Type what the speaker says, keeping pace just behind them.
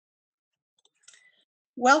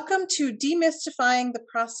Welcome to Demystifying the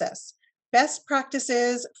Process, Best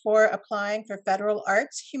Practices for Applying for Federal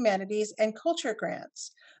Arts, Humanities, and Culture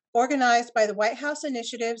Grants, organized by the White House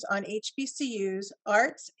Initiatives on HBCU's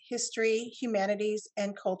Arts, History, Humanities,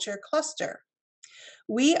 and Culture Cluster.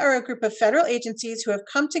 We are a group of federal agencies who have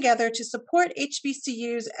come together to support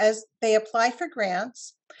HBCUs as they apply for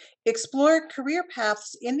grants, explore career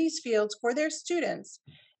paths in these fields for their students,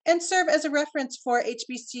 and serve as a reference for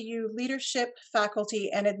HBCU leadership, faculty,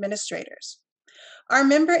 and administrators. Our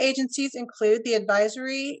member agencies include the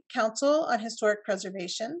Advisory Council on Historic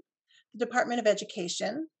Preservation, the Department of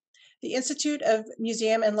Education, the Institute of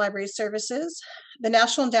Museum and Library Services, the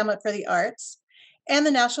National Endowment for the Arts, and the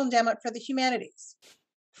National Endowment for the Humanities.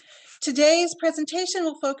 Today's presentation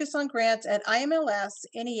will focus on grants at IMLS,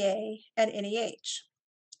 NEA, and NEH.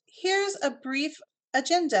 Here's a brief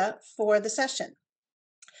agenda for the session.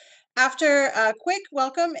 After a quick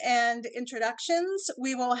welcome and introductions,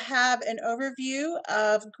 we will have an overview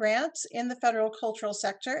of grants in the federal cultural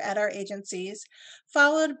sector at our agencies,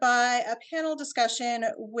 followed by a panel discussion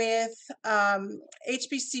with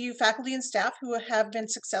HBCU faculty and staff who have been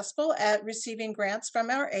successful at receiving grants from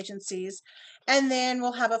our agencies. And then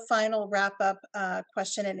we'll have a final wrap-up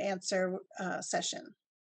question and answer session.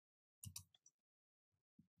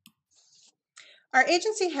 Our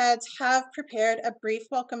agency heads have prepared a brief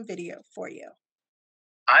welcome video for you.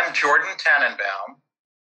 I'm Jordan Tannenbaum,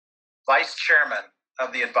 Vice Chairman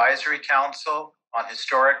of the Advisory Council on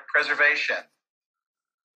Historic Preservation.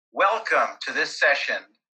 Welcome to this session,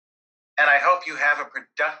 and I hope you have a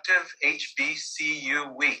productive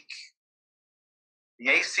HBCU week. The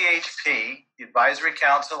ACHP, the Advisory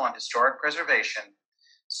Council on Historic Preservation,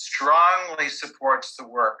 strongly supports the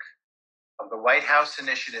work of the White House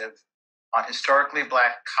Initiative on Historically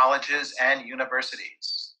Black Colleges and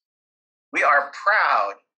Universities. We are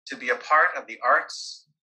proud to be a part of the Arts,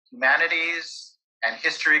 Humanities, and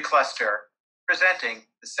History cluster presenting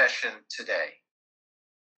the session today.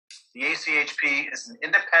 The ACHP is an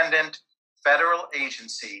independent federal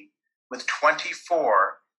agency with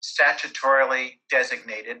 24 statutorily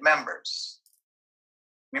designated members.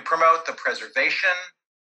 We promote the preservation,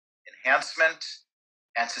 enhancement,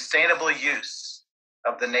 and sustainable use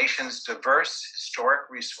of the nation's diverse historic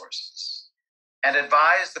resources, and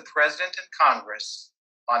advise the President and Congress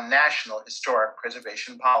on national historic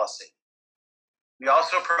preservation policy. We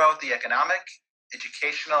also promote the economic,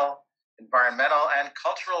 educational, environmental, and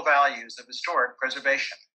cultural values of historic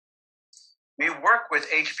preservation. We work with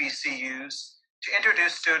HBCUs to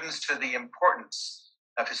introduce students to the importance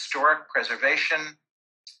of historic preservation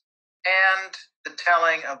and the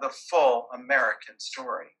telling of the full American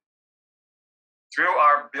story. Through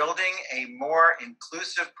our Building a More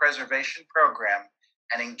Inclusive Preservation Program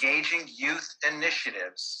and engaging youth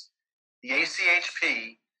initiatives, the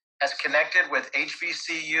ACHP has connected with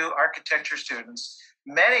HBCU architecture students,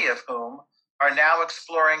 many of whom are now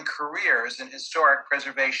exploring careers in historic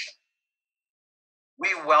preservation.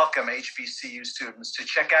 We welcome HBCU students to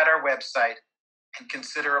check out our website and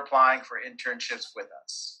consider applying for internships with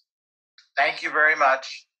us. Thank you very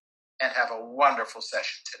much, and have a wonderful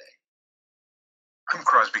session today. I'm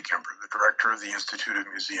Crosby Kemper, the Director of the Institute of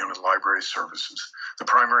Museum and Library Services, the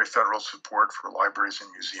primary federal support for libraries and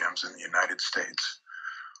museums in the United States.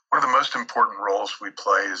 One of the most important roles we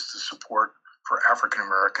play is the support for African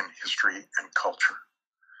American history and culture.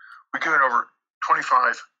 We've given over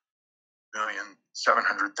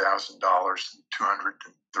 $25,700,000 in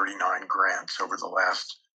 239 grants over the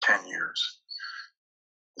last 10 years.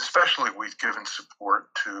 Especially, we've given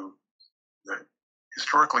support to the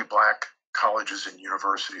historically Black colleges and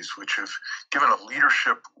universities, which have given a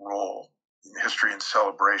leadership role in the history and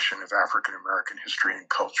celebration of African American history and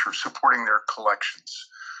culture, supporting their collections,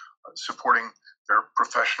 supporting their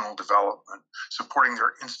professional development, supporting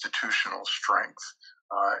their institutional strength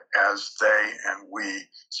as they and we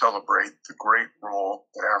celebrate the great role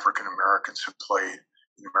that African Americans have played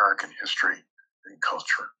in American history and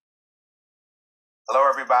culture. Hello,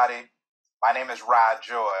 everybody. My name is Rod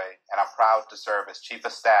Joy, and I'm proud to serve as Chief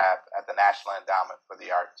of Staff at the National Endowment for the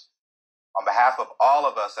Arts. On behalf of all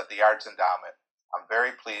of us at the Arts Endowment, I'm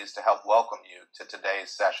very pleased to help welcome you to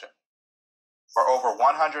today's session. For over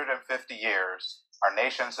 150 years, our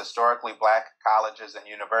nation's historically Black colleges and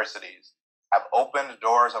universities have opened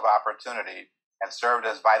doors of opportunity and served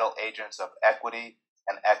as vital agents of equity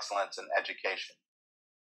and excellence in education.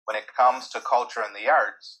 When it comes to culture and the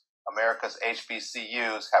arts, America's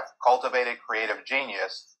HBCUs have cultivated creative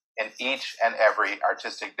genius in each and every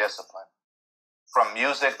artistic discipline. From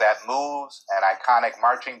music that moves and iconic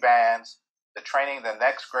marching bands, to training the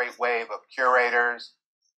next great wave of curators,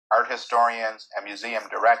 art historians, and museum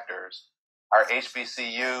directors, our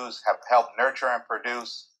HBCUs have helped nurture and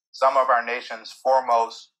produce some of our nation's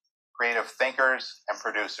foremost creative thinkers and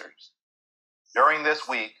producers. During this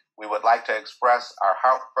week, we would like to express our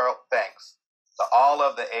heartfelt thanks to all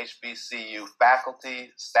of the HBCU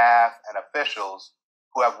faculty, staff, and officials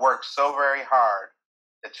who have worked so very hard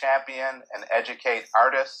to champion and educate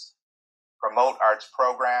artists, promote arts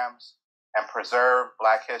programs, and preserve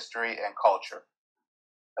Black history and culture.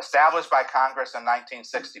 Established by Congress in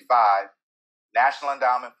 1965, National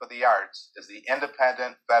Endowment for the Arts is the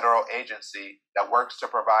independent federal agency that works to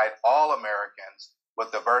provide all Americans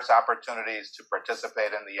with diverse opportunities to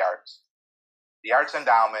participate in the arts. The Arts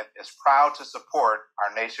Endowment is proud to support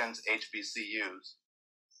our nation's HBCUs.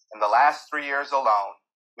 In the last 3 years alone,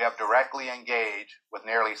 we have directly engaged with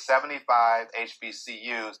nearly 75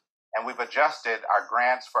 HBCUs, and we've adjusted our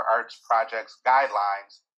Grants for Arts Projects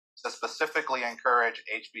guidelines to specifically encourage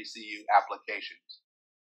HBCU applications.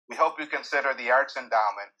 We hope you consider the Arts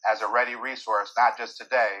Endowment as a ready resource, not just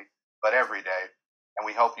today, but every day, and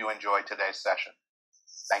we hope you enjoy today's session.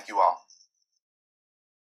 Thank you all.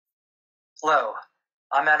 Hello,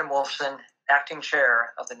 I'm Adam Wolfson, Acting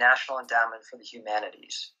Chair of the National Endowment for the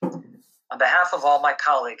Humanities. On behalf of all my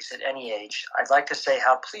colleagues at NEH, I'd like to say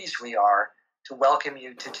how pleased we are to welcome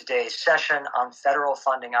you to today's session on federal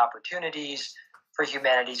funding opportunities for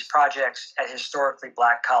humanities projects at historically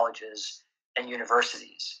Black colleges and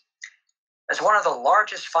universities. As one of the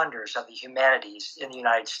largest funders of the humanities in the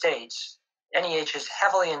United States, NEH has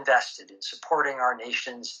heavily invested in supporting our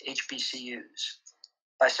nation's HBCUs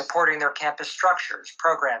by supporting their campus structures,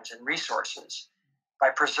 programs, and resources, by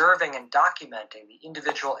preserving and documenting the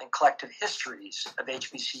individual and collective histories of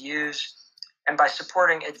HBCUs, and by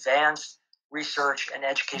supporting advanced research and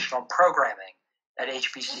educational programming at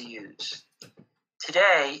HBCUs.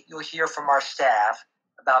 Today, you'll hear from our staff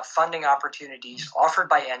about funding opportunities offered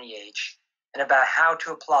by NEH and about how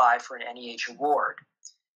to apply for an NEH award.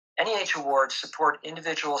 NEH awards support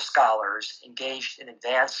individual scholars engaged in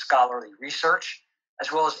advanced scholarly research,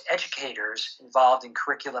 as well as educators involved in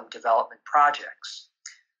curriculum development projects.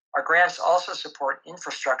 Our grants also support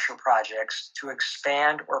infrastructure projects to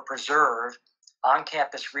expand or preserve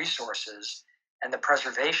on-campus resources and the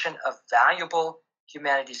preservation of valuable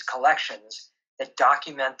humanities collections that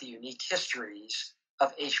document the unique histories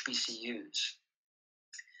of HBCUs.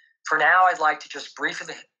 For now, I'd like to just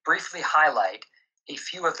briefly highlight a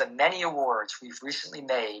few of the many awards we've recently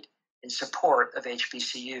made in support of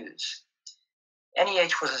HBCUs.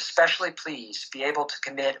 NEH was especially pleased to be able to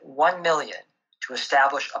commit $1 million to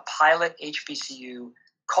establish a pilot HBCU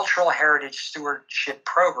cultural heritage stewardship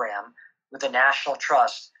program with the National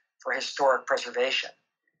Trust for Historic Preservation.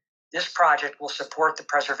 This project will support the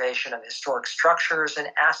preservation of historic structures and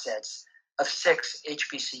assets of 6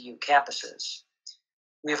 HBCU campuses.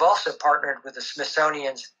 We have also partnered with the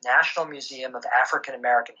Smithsonian's National Museum of African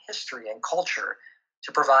American History and Culture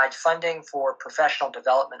to provide funding for professional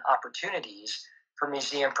development opportunities for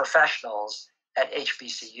museum professionals at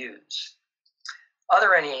HBCUs.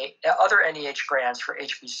 Other NEH grants for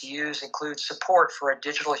HBCUs include support for a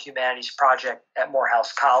digital humanities project at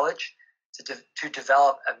Morehouse College to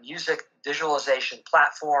develop a music visualization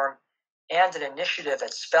platform, and an initiative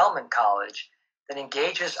at Spelman College that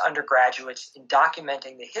engages undergraduates in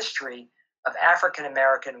documenting the history of African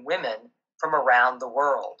American women from around the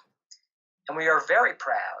world. And we are very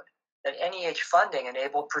proud that NEH funding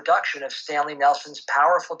enabled production of Stanley Nelson's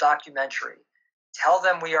powerful documentary, Tell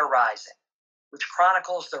Them We Are Rising, which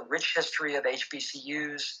chronicles the rich history of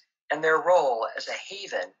HBCUs and their role as a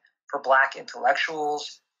haven for Black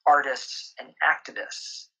intellectuals, artists, and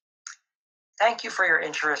activists. Thank you for your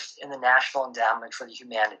interest in the National Endowment for the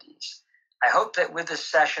Humanities. I hope that with this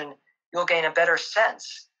session, you'll gain a better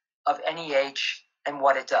sense of NEH and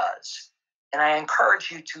what it does. And I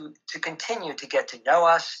encourage you to continue to get to know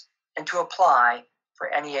us and to apply for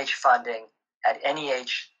NEH funding at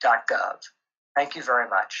NEH.gov. Thank you very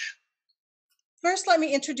much. First, let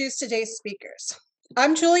me introduce today's speakers.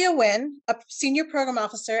 I'm Julia Nguyen, a Senior Program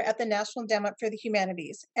Officer at the National Endowment for the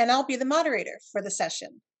Humanities, and I'll be the moderator for the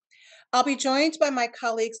session. I'll be joined by my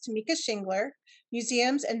colleagues Tamika Shingler,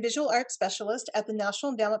 Museums and Visual Arts Specialist at the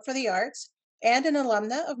National Endowment for the Arts and an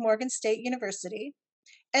alumna of Morgan State University,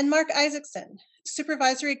 and Mark Isaacson,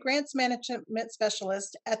 Supervisory Grants Management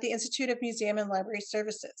Specialist at the Institute of Museum and Library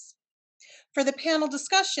Services. For the panel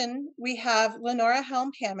discussion, we have Lenora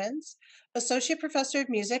Helm-Hammonds, Associate Professor of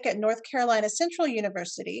Music at North Carolina Central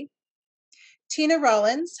University, Tina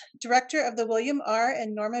Rollins, Director of the William R.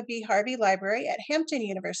 and Norma B. Harvey Library at Hampton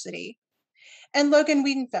University, and Logan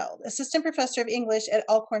Wiedenfeld, Assistant Professor of English at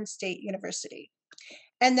Alcorn State University.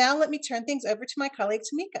 And now let me turn things over to my colleague,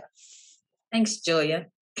 Tamika. Thanks, Julia.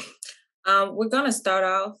 We're going to start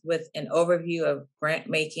off with an overview of grant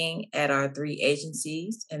making at our 3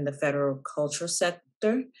 agencies in the federal cultural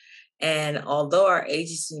sector. And although our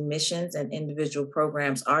agency missions and individual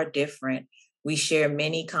programs are different, we share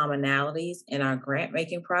many commonalities in our grant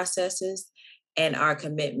making processes and our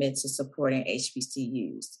commitment to supporting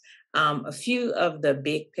HBCUs. A few of the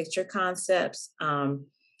big picture concepts.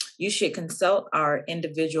 You should consult our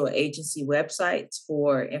individual agency websites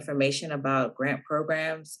for information about grant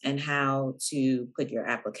programs and how to put your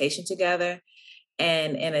application together.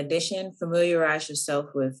 And in addition, familiarize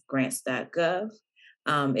yourself with grants.gov.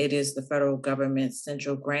 It is the federal government's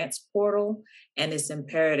central grants portal, and it's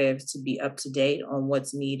imperative to be up to date on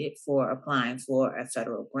what's needed for applying for a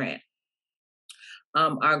federal grant.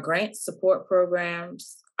 Our grant support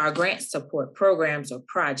programs or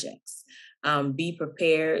projects. Be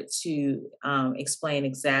prepared to explain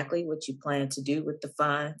exactly what you plan to do with the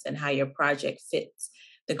funds and how your project fits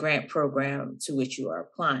the grant program to which you are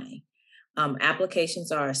applying.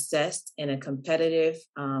 Applications are assessed in a competitive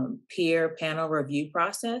peer panel review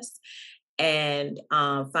process. And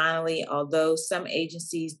finally, although some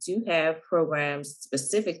agencies do have programs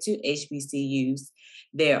specific to HBCUs,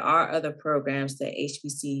 there are other programs that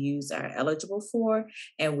HBCUs are eligible for,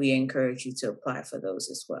 and we encourage you to apply for those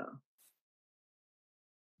as well.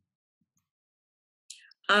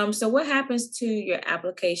 So what happens to your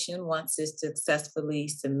application once it's successfully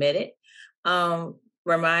submitted?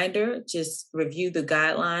 Reminder, just review the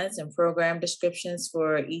guidelines and program descriptions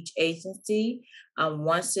for each agency.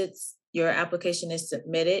 Once your application is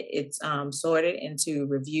submitted, it's sorted into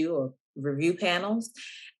review panels.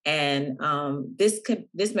 And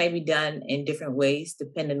this may be done in different ways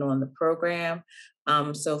depending on the program.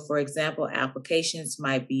 So for example, applications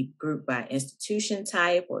might be grouped by institution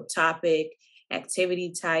type or topic,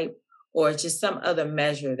 activity type, or just some other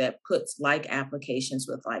measure that puts like applications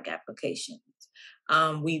with like applications.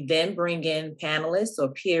 We then bring in panelists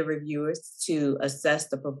or peer reviewers to assess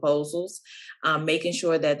the proposals, making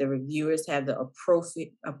sure that the reviewers have the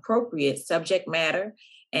appropriate subject matter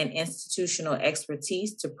and institutional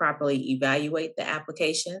expertise to properly evaluate the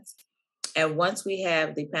applications. And once we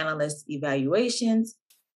have the panelists' evaluations,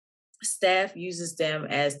 staff uses them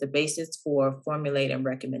as the basis for formulating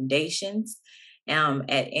recommendations. At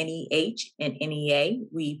NEH and NEA,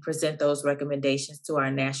 we present those recommendations to our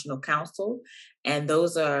National Council, and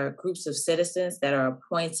those are groups of citizens that are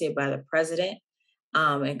appointed by the President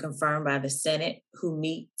and confirmed by the Senate, who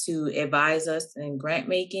meet to advise us in grant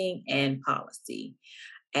making and policy.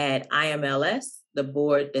 At IMLS, the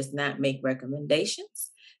board does not make recommendations.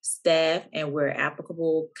 Staff and where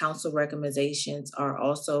applicable, council recommendations are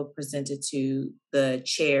also presented to the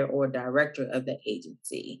chair or director of the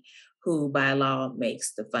agency, who by law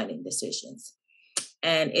makes the funding decisions.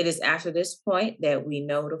 And it is after this point that we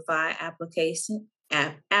notify applicants.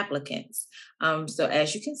 So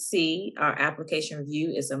as you can see, our application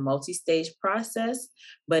review is a multi-stage process,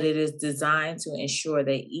 but it is designed to ensure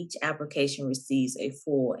that each application receives a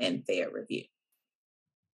full and fair review.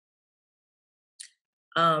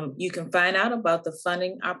 You can find out about the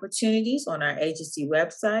funding opportunities on our agency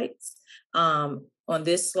websites. On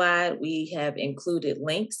this slide, we have included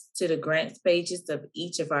links to the grants pages of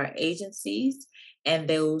each of our agencies, and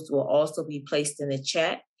those will also be placed in the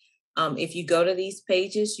chat. If you go to these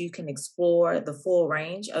pages, you can explore the full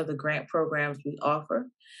range of the grant programs we offer.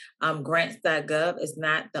 Grants.gov is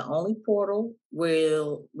not the only portal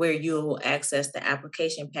where you'll access the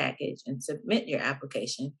application package and submit your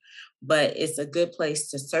application, but it's a good place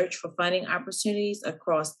to search for funding opportunities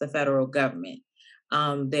across the federal government.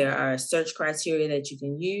 There are search criteria that you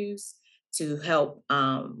can use to help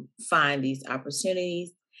find these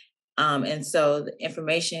opportunities. And so the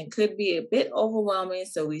information could be a bit overwhelming.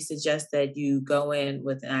 So we suggest that you go in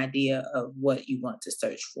with an idea of what you want to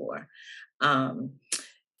search for.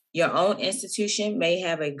 Your own institution may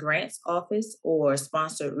have a grants office or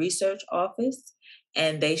sponsored research office,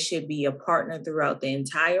 and they should be a partner throughout the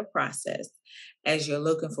entire process. As you're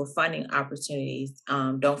looking for funding opportunities,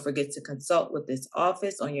 don't forget to consult with this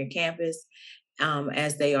office on your campus,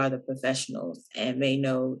 as they are the professionals and may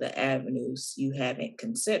know the avenues you haven't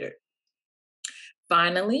considered.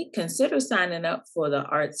 Finally, consider signing up for the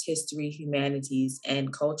Arts, History, Humanities,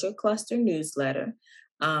 and Culture Cluster newsletter.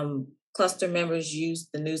 Cluster members use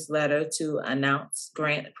the newsletter to announce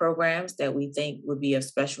grant programs that we think would be of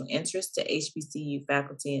special interest to HBCU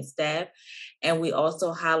faculty and staff. And we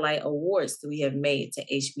also highlight awards that we have made to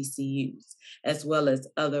HBCUs, as well as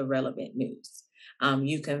other relevant news.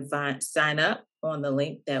 You can sign up on the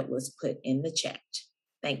link that was put in the chat.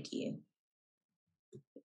 Thank you.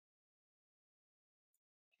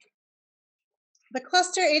 The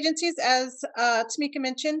cluster agencies, as Tamika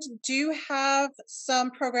mentioned, do have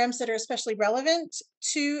some programs that are especially relevant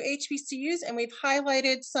to HBCUs, and we've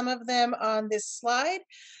highlighted some of them on this slide.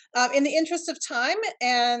 In the interest of time,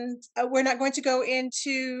 and we're not going to go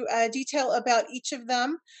into detail about each of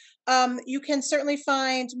them, you can certainly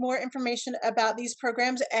find more information about these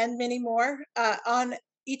programs and many more on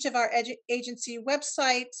each of our agency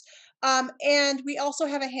websites. And we also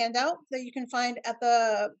have a handout that you can find at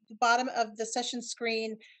the bottom of the session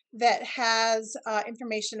screen that has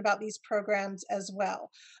information about these programs as well.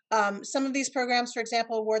 Some of these programs, for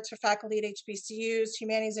example, awards for faculty at HBCUs,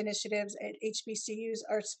 humanities initiatives at HBCUs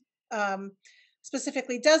are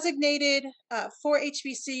specifically designated for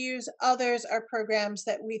HBCUs. Others are programs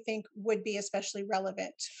that we think would be especially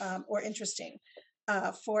relevant or interesting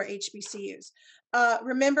for HBCUs.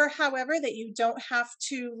 Remember, however, that you don't have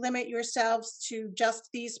to limit yourselves to just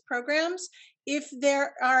these programs. If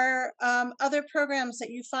there are other programs that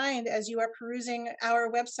you find as you are perusing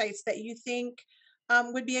our websites that you think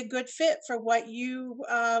would be a good fit for what you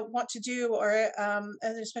want to do, or an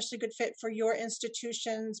especially good fit for your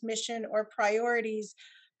institution's mission or priorities,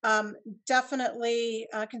 definitely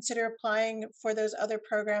consider applying for those other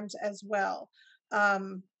programs as well.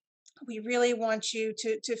 We really want you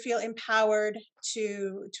to feel empowered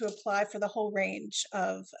to apply for the whole range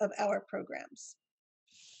of our programs.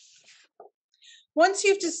 Once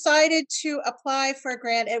you've decided to apply for a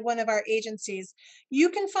grant at one of our agencies, you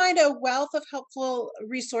can find a wealth of helpful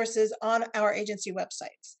resources on our agency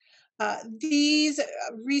websites. These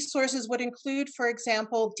resources would include, for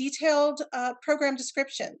example, detailed program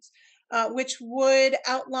descriptions, which would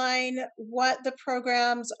outline what the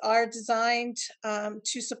programs are designed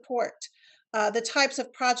to support, the types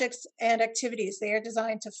of projects and activities they are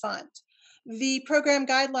designed to fund. The program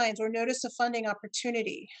guidelines or notice of funding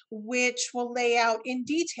opportunity, which will lay out in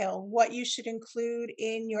detail what you should include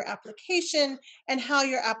in your application and how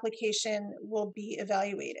your application will be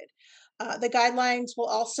evaluated. The guidelines will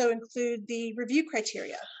also include the review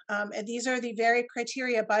criteria, and these are the very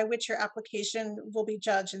criteria by which your application will be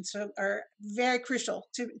judged, and so are very crucial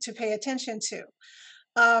to pay attention to.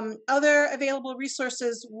 Other available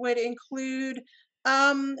resources would include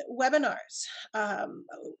webinars,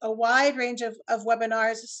 a wide range of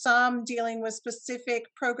webinars, some dealing with specific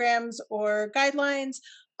programs or guidelines,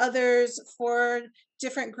 others for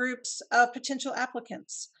different groups of potential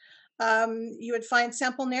applicants. You would find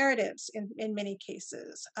sample narratives in many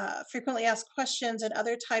cases, frequently asked questions and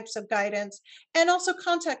other types of guidance, and also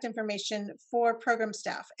contact information for program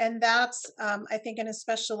staff. And that's, I think, an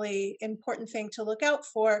especially important thing to look out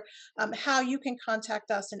for, how you can contact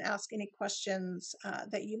us and ask any questions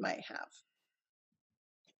that you might have.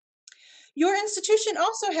 Your institution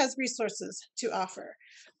also has resources to offer.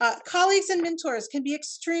 Colleagues and mentors can be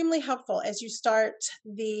extremely helpful as you start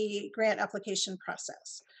the grant application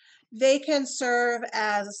process. They can serve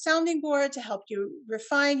as a sounding board to help you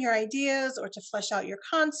refine your ideas or to flesh out your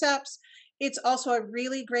concepts. It's also a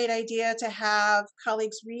really great idea to have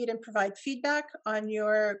colleagues read and provide feedback on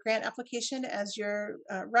your grant application as you're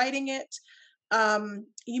writing it.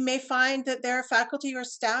 You may find that there are faculty or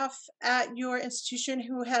staff at your institution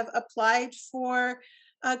who have applied for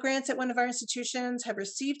grants at one of our institutions, have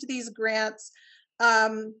received these grants.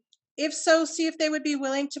 If so, see if they would be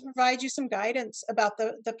willing to provide you some guidance about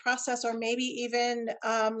the process, or maybe even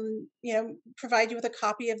provide you with a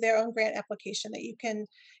copy of their own grant application that you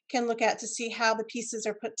can look at to see how the pieces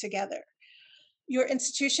are put together. Your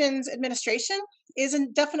institution's administration is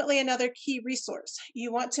definitely another key resource.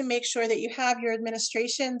 You want to make sure that you have your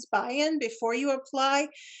administration's buy-in before you apply,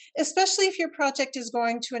 especially if your project is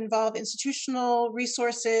going to involve institutional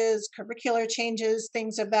resources, curricular changes,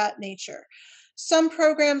 things of that nature. Some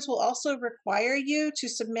programs will also require you to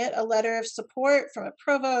submit a letter of support from a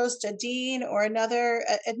provost, a dean, or another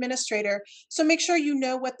administrator. So make sure you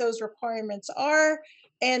know what those requirements are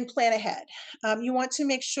and plan ahead. You want to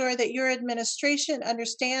make sure that your administration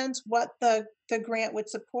understands what the grant would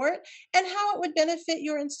support and how it would benefit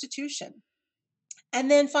your institution. And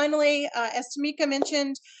then finally, as Tamika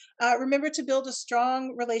mentioned, remember to build a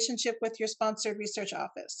strong relationship with your sponsored research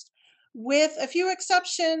office. With a few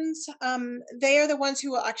exceptions, they are the ones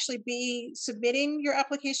who will actually be submitting your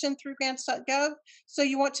application through grants.gov. So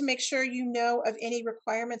you want to make sure you know of any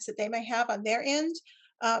requirements that they may have on their end.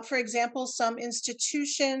 For example, some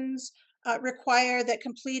institutions require that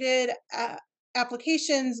completed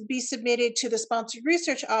applications be submitted to the sponsored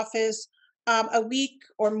research office a week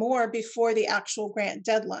or more before the actual grant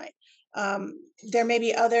deadline. There may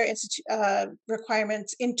be other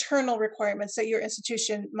requirements, internal requirements that your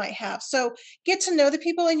institution might have. So get to know the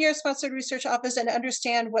people in your sponsored research office and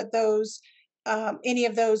understand what those any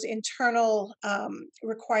of those internal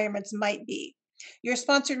requirements might be. Your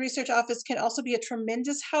sponsored research office can also be a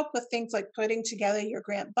tremendous help with things like putting together your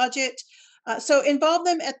grant budget. So involve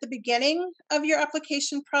them at the beginning of your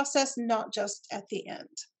application process, not just at the end.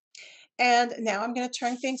 And now I'm going to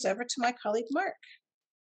turn things over to my colleague, Mark.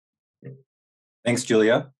 Thanks,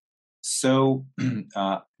 Julia. So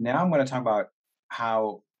now I'm going to talk about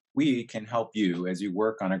how we can help you as you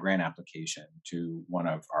work on a grant application to one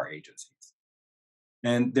of our agencies.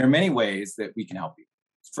 And there are many ways that we can help you.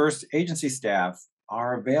 First, agency staff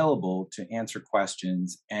are available to answer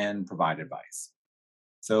questions and provide advice.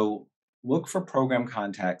 So look for program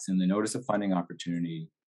contacts in the Notice of Funding Opportunity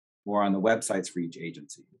or on the websites for each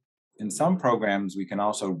agency. In some programs, we can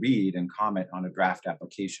also read and comment on a draft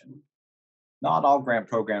application. Not all grant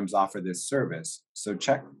programs offer this service, so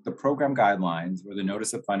check the program guidelines or the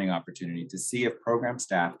Notice of Funding Opportunity to see if program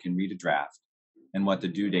staff can read a draft and what the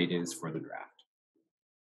due date is for the draft.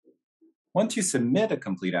 Once you submit a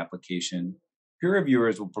complete application, peer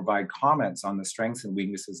reviewers will provide comments on the strengths and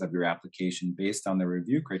weaknesses of your application based on the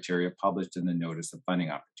review criteria published in the Notice of Funding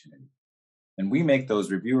Opportunity. And we make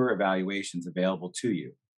those reviewer evaluations available to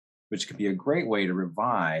you, which could be a great way to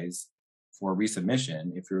revise for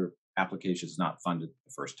resubmission if your application is not funded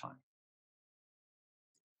the first time.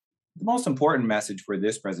 The most important message for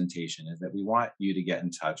this presentation is that we want you to get in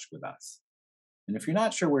touch with us. And if you're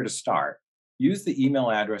not sure where to start, use the email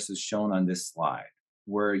addresses shown on this slide,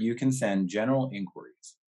 where you can send general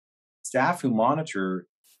inquiries. Staff who monitor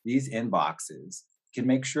these inboxes can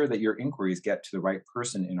make sure that your inquiries get to the right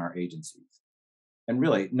person in our agencies. And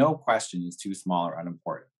really, no question is too small or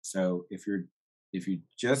unimportant. So if you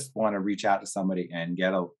just want to reach out to somebody and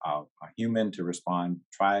get a human to respond,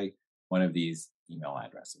 try one of these email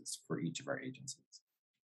addresses for each of our agencies.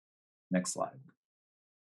 Next slide.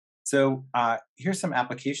 So here's some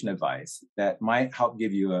application advice that might help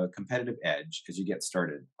give you a competitive edge as you get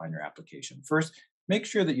started on your application. First, make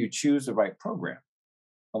sure that you choose the right program.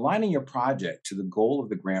 Aligning your project to the goal of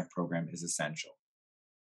the grant program is essential.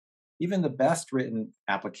 Even the best written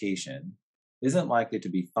application isn't likely to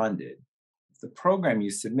be funded if the program you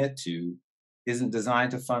submit to isn't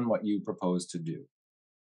designed to fund what you propose to do.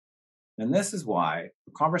 And this is why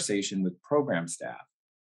a conversation with program staff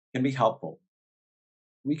can be helpful.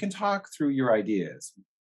 We can talk through your ideas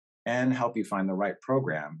and help you find the right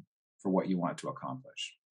program for what you want to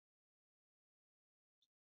accomplish.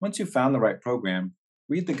 Once you've found the right program,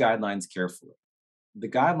 read the guidelines carefully. The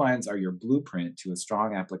guidelines are your blueprint to a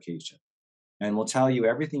strong application and will tell you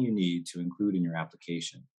everything you need to include in your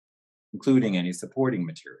application, including any supporting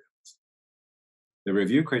materials. The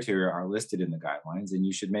review criteria are listed in the guidelines, and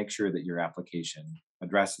you should make sure that your application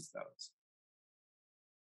addresses those.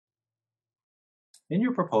 In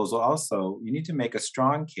your proposal, also, you need to make a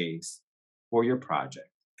strong case for your project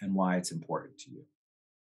and why it's important to you.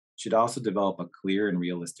 You should also develop a clear and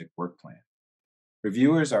realistic work plan.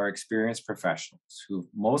 Reviewers are experienced professionals who've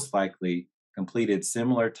most likely completed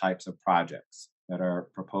similar types of projects that are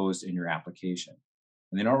proposed in your application,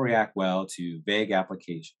 and they don't react well to vague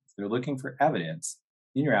applications. They're looking for evidence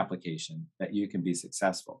in your application that you can be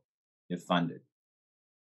successful if funded.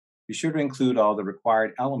 Be sure to include all the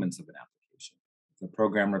required elements of an application. If the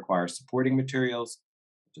program requires supporting materials,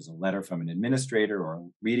 such as a letter from an administrator or a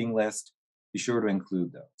reading list, be sure to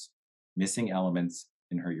include those missing elements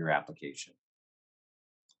in your application.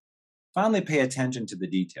 Finally, pay attention to the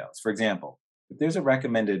details. For example, if there's a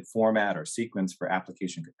recommended format or sequence for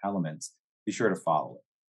application elements, be sure to follow it.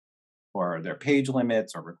 Or are there page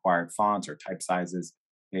limits or required fonts or type sizes?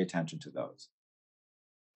 Pay attention to those.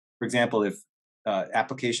 For example, if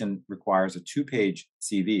application requires a 2-page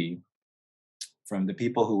CV from the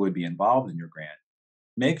people who would be involved in your grant,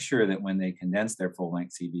 make sure that when they condense their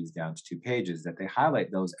full-length CVs down to 2 pages, that they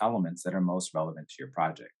highlight those elements that are most relevant to your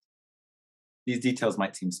project. These details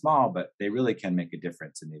might seem small, but they really can make a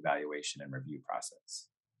difference in the evaluation and review process.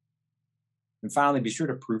 And finally, be sure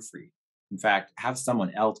to proofread. In fact, have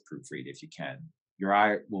someone else proofread if you can. Your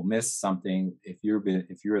eye will miss something if you're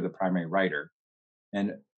the primary writer,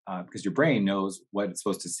 and because your brain knows what it's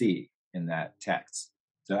supposed to see in that text.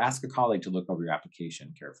 So ask a colleague to look over your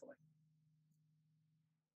application carefully.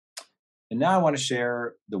 And now I want to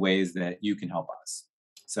share the ways that you can help us.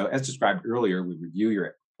 So as described earlier, we review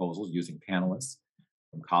your proposals using panelists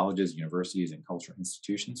from colleges, universities, and cultural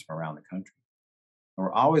institutions from around the country. And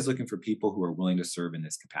we're always looking for people who are willing to serve in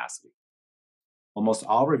this capacity. Almost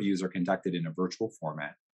all reviews are conducted in a virtual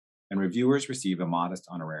format, and reviewers receive a modest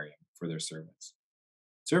honorarium for their service.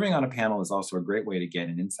 Serving on a panel is also a great way to get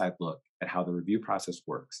an inside look at how the review process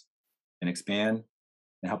works and expand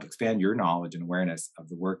and help expand your knowledge and awareness of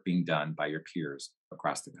the work being done by your peers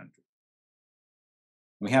across the country.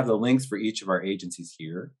 We have the links for each of our agencies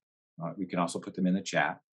here. We can also put them in the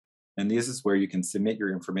chat. And this is where you can submit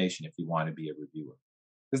your information if you want to be a reviewer.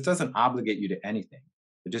 This doesn't obligate you to anything.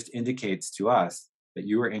 It just indicates to us that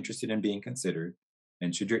you are interested in being considered,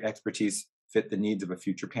 and should your expertise fit the needs of a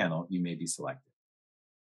future panel, you may be selected.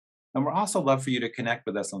 And we'll also love for you to connect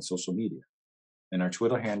with us on social media. And our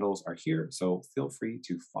Twitter handles are here, so feel free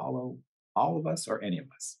to follow all of us or any of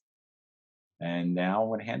us. And now I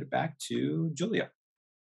want to hand it back to Julia.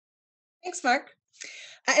 Thanks, Mark.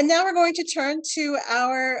 And now we're going to turn to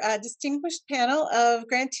our distinguished panel of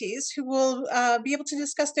grantees who will be able to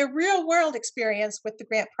discuss their real-world experience with the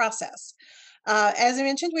grant process. As I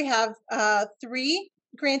mentioned, we have 3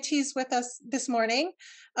 grantees with us this morning.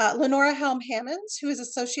 Lenora Helm-Hammonds, who is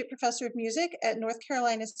Associate Professor of Music at North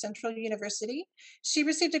Carolina Central University. She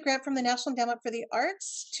received a grant from the National Endowment for the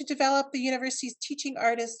Arts to develop the university's Teaching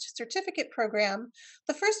Artist Certificate Program,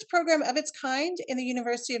 the first program of its kind in the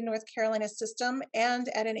University of North Carolina system and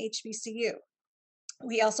at an HBCU.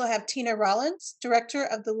 We also have Tina Rollins, Director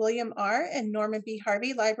of the William R. and Norman B.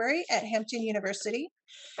 Harvey Library at Hampton University.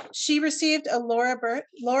 She received a Laura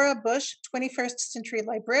Bush 21st Century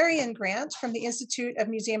Librarian Grant from the Institute of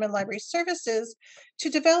Museum and Library Services to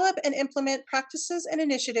develop and implement practices and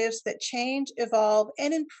initiatives that change, evolve,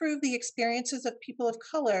 and improve the experiences of people of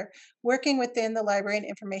color working within the library and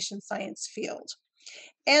information science field.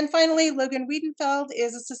 And finally, Logan Wiedenfeld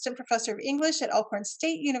is Assistant Professor of English at Alcorn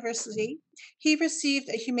State University. He received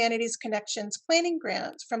a Humanities Connections Planning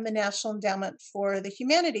Grant from the National Endowment for the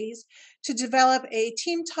Humanities to develop a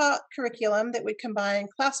team-taught curriculum that would combine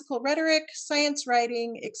classical rhetoric, science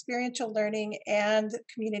writing, experiential learning, and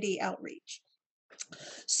community outreach.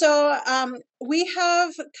 So we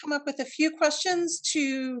have come up with a few questions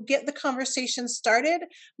to get the conversation started,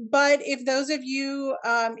 but if those of you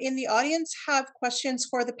in the audience have questions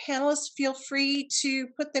for the panelists, feel free to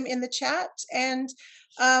put them in the chat, and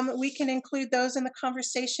we can include those in the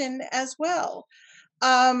conversation as well.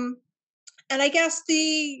 And I guess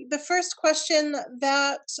the first question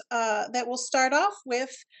that that we'll start off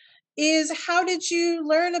with is, how did you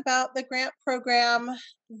learn about the grant program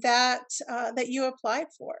that that you applied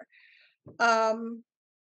for?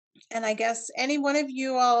 And I guess any one of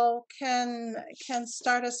you all can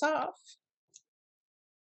start us off.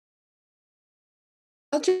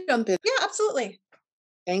 I'll jump in. Yeah, absolutely.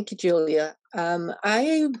 Thank you, Julia.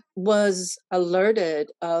 I was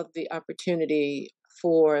alerted of the opportunity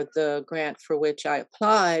for the grant for which I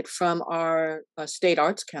applied from our State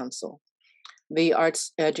Arts Council. The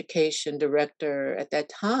arts education director at that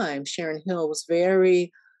time, Sharon Hill, was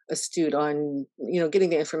very astute on, getting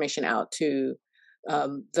the information out to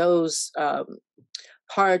those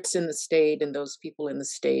parts in the state and those people in the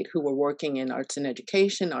state who were working in arts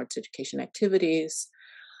education activities.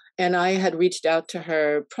 And I had reached out to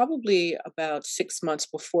her probably about 6 months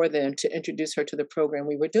before then to introduce her to the program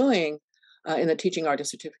we were doing in the Teaching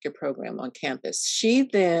Artist Certificate Program on campus. She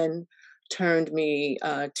then turned me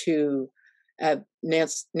to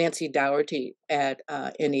Nancy Dougherty at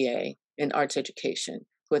NEA in arts education,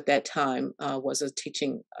 who at that time was a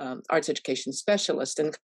teaching arts education specialist.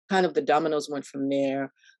 And kind of the dominoes went from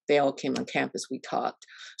there. They all came on campus, we talked.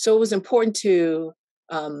 So it was important to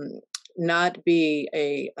not be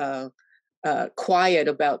quiet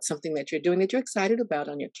about something that you're doing, that you're excited about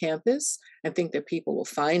on your campus, and think that people will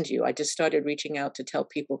find you. I just started reaching out to tell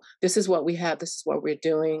people, this is what we have, this is what we're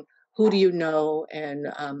doing. Who do you know, and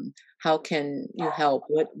how can you help?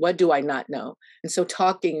 What do I not know? And so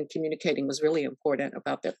talking and communicating was really important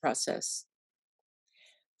about that process.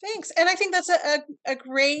 Thanks. And I think that's a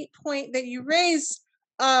great point that you raised.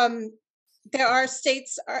 There are state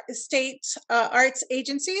arts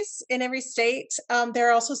agencies in every state. There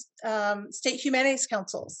are also state humanities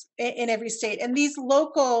councils in every state. And these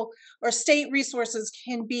local or state resources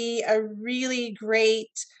can be a really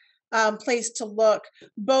great place to look,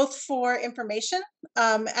 both for information,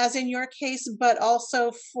 as in your case, but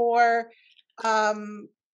also for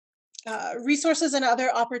resources and other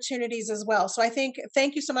opportunities as well. So I think,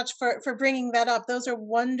 thank you so much for bringing that up. Those are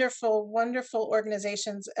wonderful, wonderful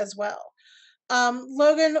organizations as well.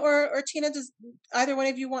 Logan or Tina, does either one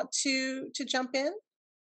of you want to jump in?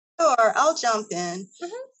 Sure, I'll jump in.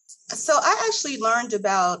 Mm-hmm. So I actually learned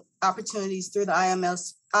about opportunities through the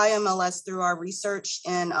IMLS through our research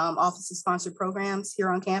and office-sponsored programs here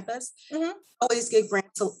on campus. Mm-hmm. Always get grant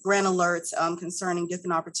alerts concerning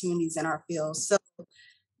different opportunities in our field. So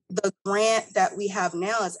the grant that we have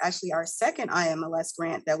now is actually our second IMLS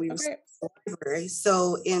grant that we received from the library.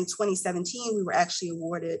 So in 2017, we were actually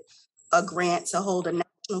awarded a grant to hold a national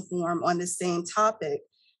national forum on the same topic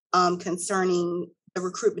concerning the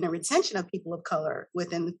recruitment and retention of people of color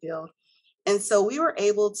within the field. And so we were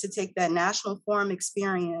able to take that national forum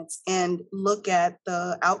experience and look at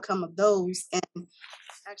the outcome of those and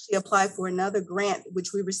actually apply for another grant,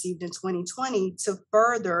 which we received in 2020, to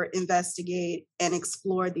further investigate and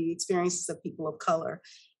explore the experiences of people of color,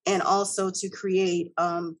 and also to create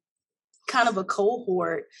kind of a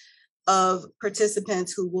cohort of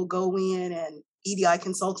participants who will go in, and EDI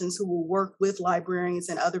consultants who will work with librarians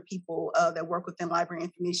and other people that work within library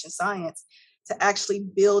information science to actually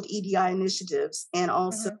build EDI initiatives, and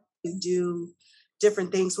also do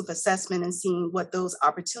different things with assessment and seeing what those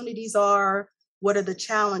opportunities are, what are the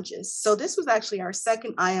challenges. So this was actually our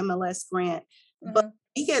second IMLS grant, but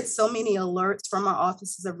we get so many alerts from our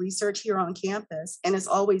offices of research here on campus, and it's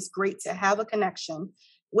always great to have a connection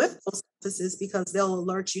with those offices because they'll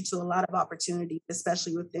alert you to a lot of opportunities,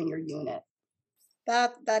 especially within your unit.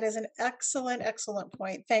 That is an excellent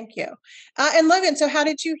point. Thank you. And Logan, so how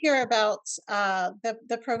did you hear about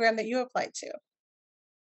the program that you applied to?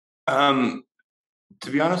 To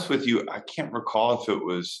be honest with you, I can't recall if it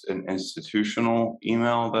was an institutional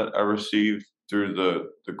email that I received through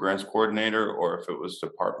the grants coordinator or if it was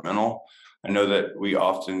departmental. I know that we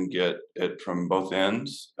often get it from both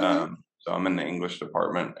ends. So I'm in the English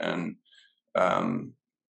department, and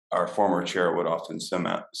our former chair would often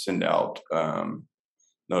send out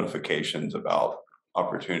notifications about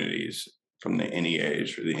opportunities from the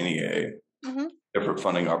NEAs or the NEA, different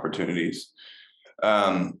funding opportunities.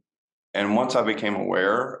 And once I became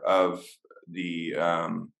aware of the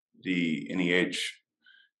NEH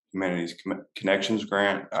Humanities Connections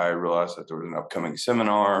Grant, I realized that there was an upcoming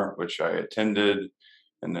seminar, which I attended.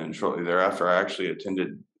 And then shortly thereafter, I actually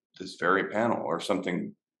attended this very panel or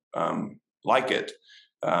something like it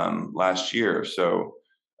last year. So,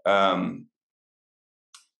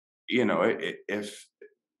 you know, if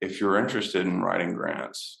you're interested in writing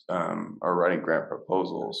grants or writing grant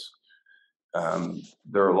proposals,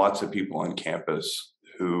 there are lots of people on campus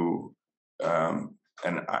who, and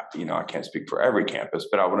I can't speak for every campus,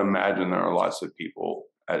 but I would imagine there are lots of people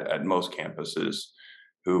at most campuses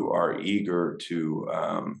who are eager to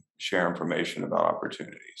share information about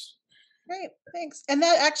opportunities. Great, thanks. And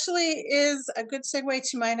that actually is a good segue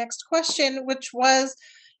to my next question, which was,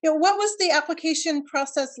 what was the application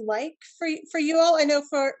process like for you all? I know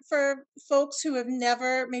for folks who have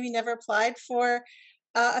never applied for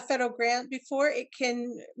a federal grant before, it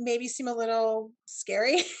can maybe seem a little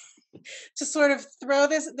scary to sort of throw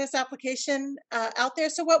this application out there.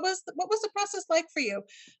 So what was the process like for you?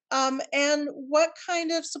 And what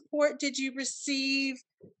kind of support did you receive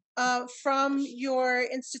from your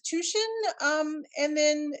institution? And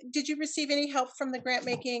then did you receive any help from the grant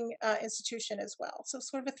making institution as well? So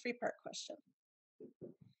sort of a three-part question.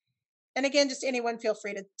 And again, just anyone feel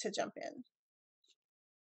free to jump in.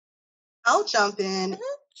 I'll jump in.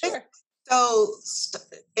 Sure. So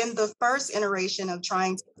in the first iteration of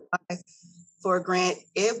trying to apply for a grant,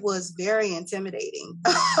 it was very intimidating.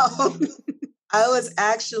 I was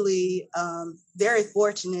actually very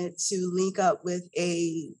fortunate to link up with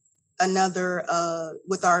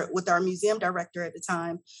with our museum director at the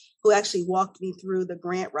time, who actually walked me through the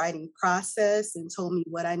grant writing process and told me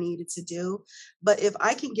what I needed to do. But if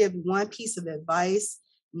I can give one piece of advice,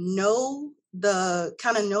 know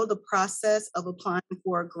the process of applying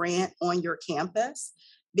for a grant on your campus,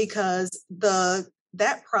 because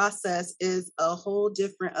that process is a whole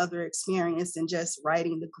different other experience than just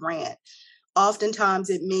writing the grant. Oftentimes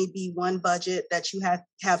it may be one budget that you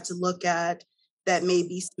have to look at that may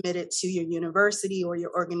be submitted to your university or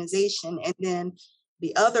your organization, and then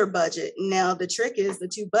the other budget. Now the trick is the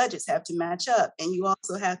two budgets have to match up, and you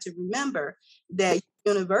also have to remember that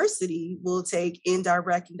university will take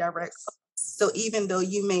indirect and direct. So even though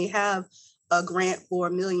you may have a grant for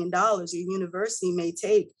 $1 million, your university may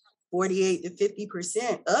take 48 to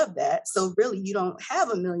 50% of that. So really you don't have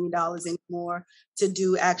 $1 million anymore to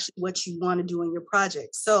do actually what you want to do in your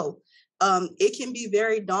project. So it can be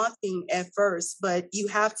very daunting at first, but you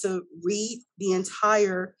have to read the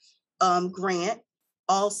entire grant.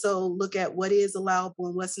 Also look at what is allowable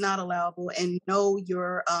and what's not allowable, and know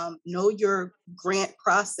your grant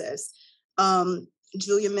process.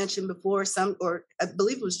 Julia mentioned before, or I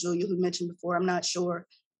believe it was Julia who mentioned before, I'm not sure,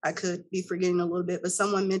 I could be forgetting a little bit, but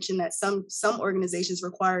someone mentioned that some organizations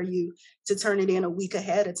require you to turn it in a week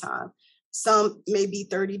ahead of time. Some may be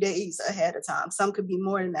 30 days ahead of time. Some could be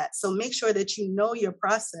more than that. So make sure that you know your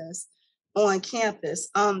process on campus.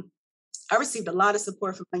 I received a lot of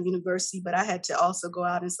support from my university, but I had to also go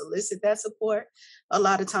out and solicit that support. A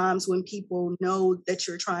lot of times when people know that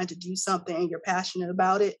you're trying to do something and you're passionate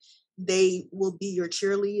about it, they will be your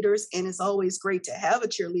cheerleaders. And it's always great to have a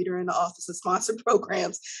cheerleader in the Office of Sponsored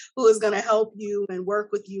Programs who is going to help you and work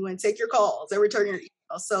with you and take your calls and return your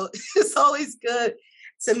emails. So it's always good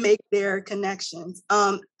to make their connections.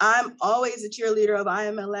 I'm always a cheerleader of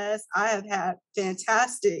IMLS. I have had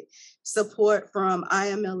fantastic support from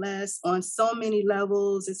IMLS on so many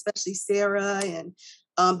levels, especially Sarah.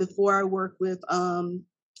 And before I worked with,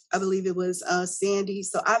 I believe it was Sandy.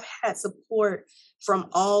 So I've had support from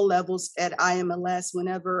all levels at IMLS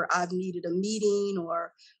whenever I've needed a meeting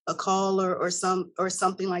or a call or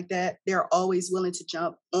something like that. They're always willing to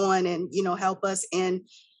jump on and, help us. And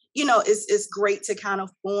it's great to kind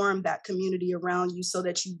of form that community around you so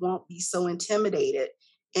that you won't be so intimidated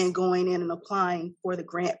in going in and applying for the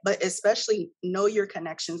grant, but especially know your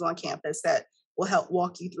connections on campus that will help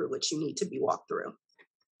walk you through what you need to be walked through.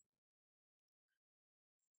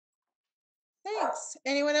 Thanks.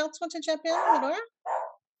 Anyone else want to jump in, Lenora?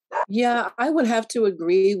 Yeah, I would have to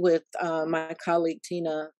agree with my colleague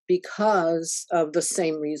Tina because of the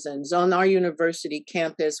same reasons. On our university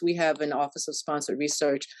campus, we have an Office of Sponsored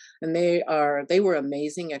Research, and they were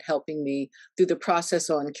amazing at helping me through the process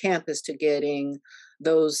on campus to getting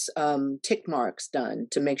those tick marks done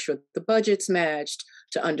to make sure the budget's matched,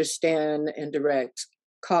 to understand indirect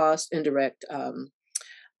cost, indirect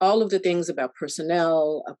all of the things about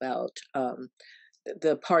personnel, about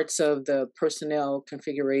the parts of the personnel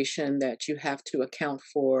configuration that you have to account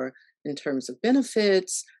for in terms of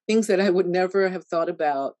benefits, things that I would never have thought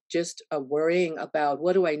about, just worrying about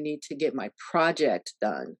what do I need to get my project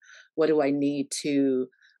done? What do I need to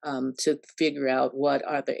figure out what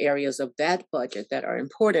are the areas of that budget that are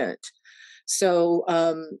important? So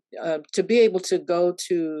to be able to go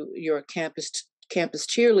to your campus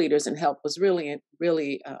cheerleaders and help was really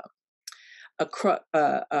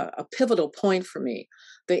a pivotal point for me.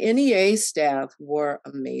 The NEA staff were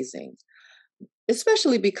amazing,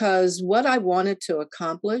 especially because what I wanted to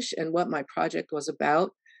accomplish and what my project was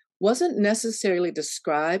about wasn't necessarily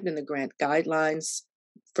described in the grant guidelines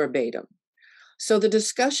verbatim. So the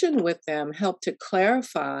discussion with them helped to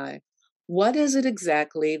clarify what is it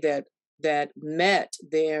exactly that met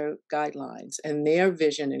their guidelines and their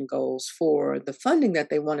vision and goals for the funding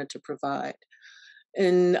that they wanted to provide.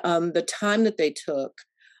 And the time that they took,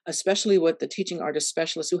 especially with the teaching artist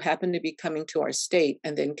specialists who happened to be coming to our state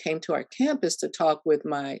and then came to our campus to talk with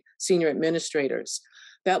my senior administrators,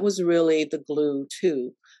 that was really the glue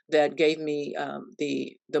too that gave me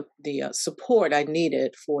the support I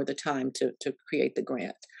needed for the time to create the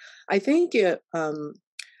grant. I think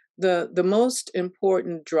the most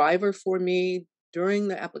important driver for me during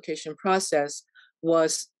the application process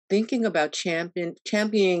was thinking about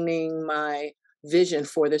championing my vision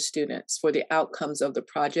for the students, for the outcomes of the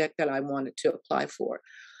project that I wanted to apply for.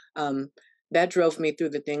 That drove me through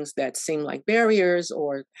the things that seemed like barriers,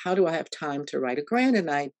 or how do I have time to write a grant and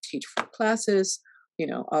I teach 4 classes,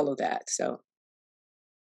 all of that. So.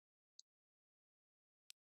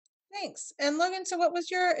 Thanks. And Logan, so what was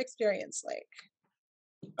your experience like?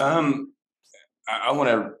 I want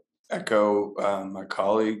to echo my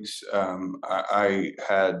colleagues. I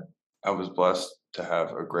was blessed to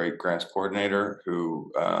have a great grants coordinator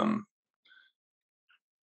who,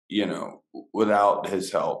 without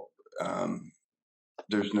his help,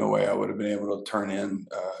 there's no way I would have been able to turn in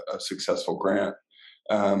a successful grant.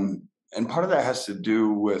 And part of that has to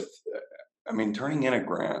do with, turning in a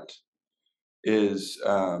grant is,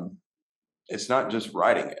 it's not just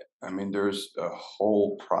writing it. There's a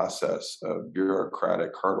whole process of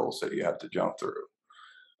bureaucratic hurdles that you have to jump through.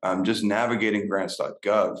 Just navigating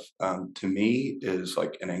grants.gov, to me, is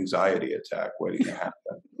like an anxiety attack waiting to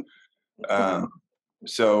happen.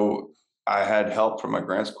 So I had help from my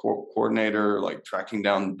grants coordinator, like tracking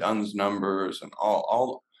down DUNS numbers and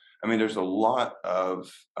all. There's a lot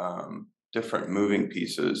of different moving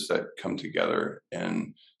pieces that come together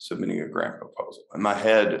in submitting a grant proposal. In my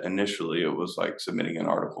head, initially, it was like submitting an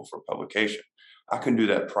article for publication. I can do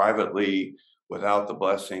that privately without the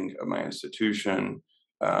blessing of my institution.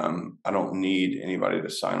 I don't need anybody to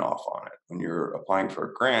sign off on it. When you're applying for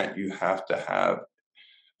a grant, you have to have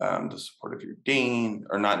the support of your dean,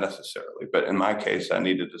 or not necessarily, but in my case, I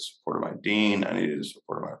needed the support of my dean, I needed the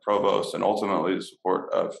support of my provost, and ultimately the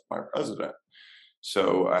support of my president.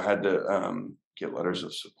 So I had to get letters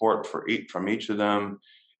of support from each of them,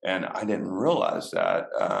 and I didn't realize that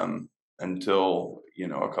until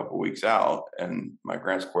a couple of weeks out, and my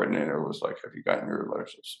grants coordinator was like, "Have you gotten your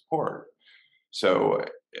letters of support?" So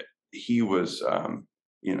he was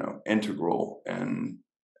integral in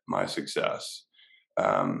my success.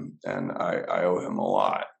 And I owe him a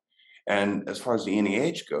lot. And as far as the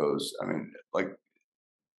NEH goes, I mean, like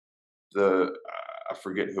I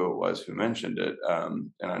forget who it was who mentioned it.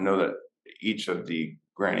 And I know that each of the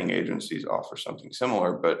granting agencies offer something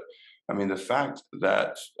similar, but I mean, the fact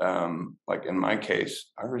that, like in my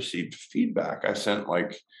case, I received feedback. I sent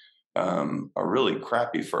like a really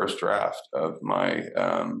crappy first draft of my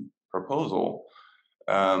proposal,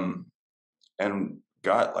 and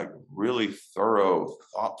got like really thorough,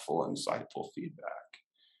 thoughtful, insightful feedback,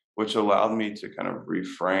 which allowed me to kind of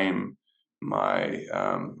reframe my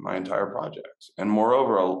my entire project, and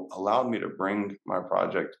moreover allowed me to bring my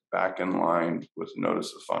project back in line with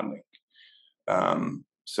notice of funding.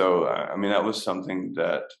 So I mean, that was something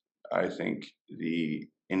that I think the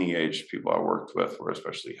NEH people I worked with were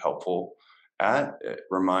especially helpful at,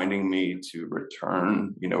 reminding me to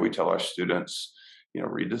return. We tell our students,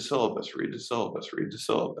 read the syllabus, read the syllabus, read the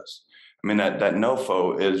syllabus. I mean, that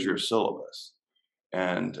NOFO is your syllabus.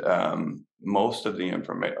 And most of the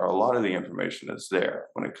information, or a lot of the information, is there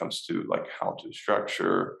when it comes to like how to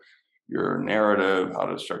structure your narrative, how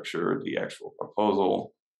to structure the actual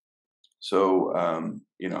proposal. So,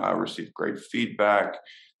 I received great feedback.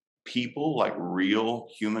 People, like real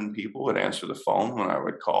human people, would answer the phone when I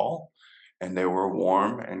would call, and they were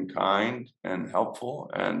warm and kind and helpful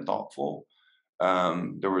and thoughtful.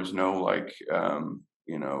 There was no like,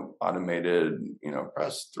 automated,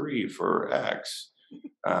 press 3 for X.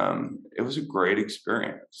 It was a great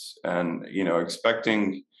experience, and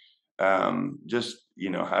expecting just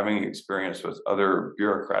having experience with other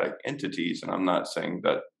bureaucratic entities, and I'm not saying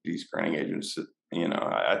that these granting agents,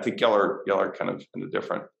 I think y'all are kind of in a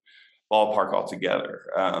different ballpark altogether.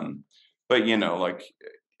 But like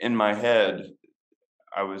in my head,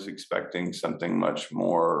 I was expecting something much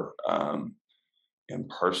more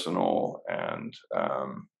impersonal and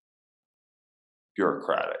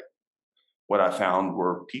bureaucratic. What I found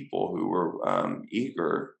were people who were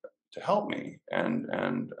eager to help me, and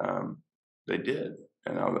they did,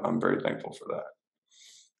 and I'm very thankful for that.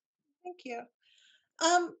 Thank you.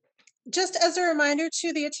 Just as a reminder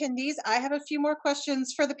to the attendees, I have a few more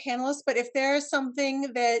questions for the panelists, but if there's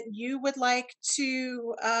something that you would like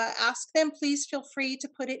to ask them, please feel free to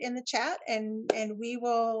put it in the chat, and we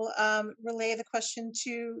will relay the question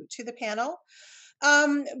to the panel.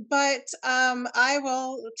 But I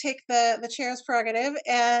will take the chair's prerogative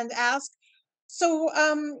and ask, so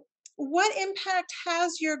what impact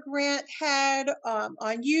has your grant had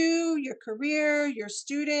on you, your career, your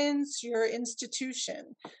students, your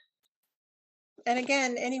institution? And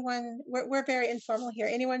again, anyone, we're very informal here.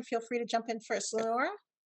 Anyone feel free to jump in first. Lenora?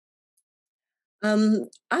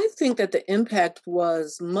 I think that the impact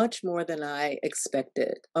was much more than I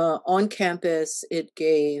expected. On campus, it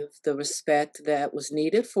gave the respect that was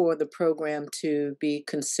needed for the program to be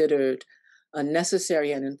considered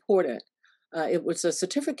necessary and important. It was a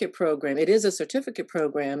certificate program. It is a certificate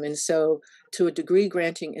program. And so to a degree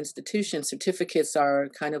granting institution, certificates are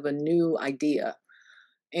kind of a new idea.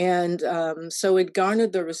 And so it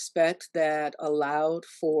garnered the respect that allowed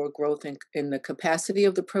for growth in the capacity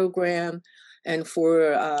of the program, and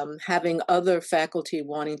for having other faculty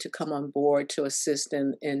wanting to come on board to assist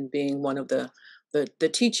in being one of the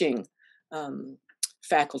teaching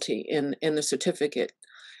faculty in the certificate.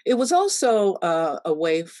 It was also a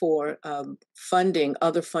way for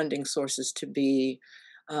other funding sources to be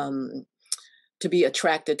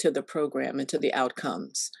attracted to the program and to the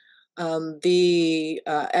outcomes.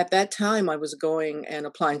 At that time, I was going and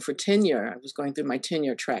applying for tenure. I was going through my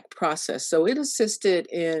tenure track process, so it assisted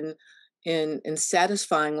in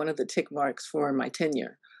satisfying one of the tick marks for my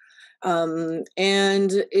tenure, and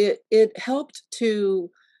it helped to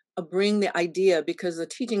bring the idea, because the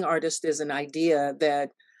teaching artist is an idea that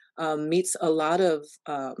meets a lot of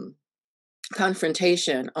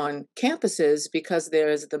confrontation on campuses, because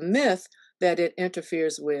there's the myth that it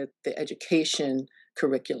interferes with the education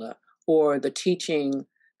curricula or the teaching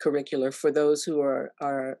curricula for those who are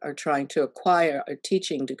trying to acquire a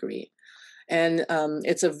teaching degree. And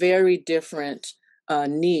it's a very different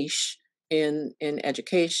niche in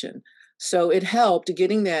education. So it helped.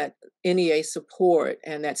 Getting that NEA support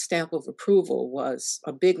and that stamp of approval was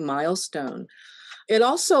a big milestone. It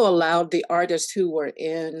also allowed the artists who were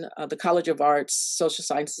in the College of Arts, Social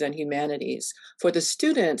Sciences, and Humanities, for the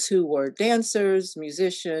students who were dancers,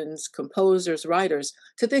 musicians, composers, writers,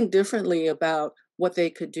 to think differently about what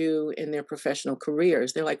they could do in their professional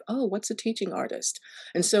careers. They're like, oh, what's a teaching artist?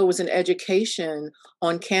 And so it was an education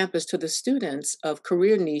on campus to the students of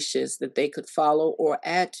career niches that they could follow or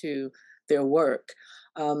add to their work.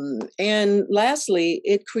 And lastly,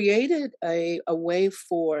 it created a way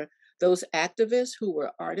for those activists who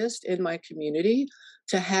were artists in my community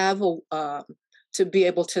to have to be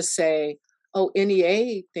able to say, oh,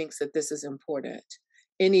 NEA thinks that this is important.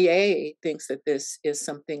 NEA thinks that this is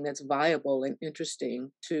something that's viable and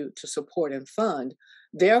interesting to support and fund.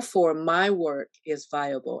 Therefore, my work is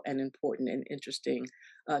viable and important and interesting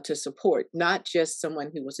to support, not just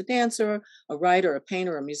someone who was a dancer, a writer, a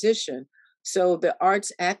painter, a musician. So the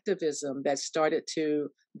arts activism that started to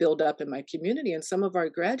build up in my community, and some of our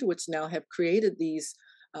graduates now have created these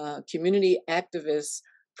community activist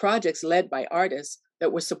projects led by artists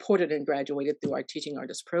that were supported and graduated through our Teaching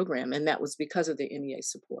Artists program. And that was because of the NEA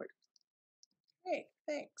support. Great,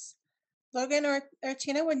 thanks. Logan or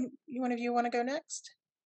Tina, would one of you want to go next?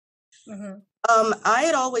 Mm-hmm. I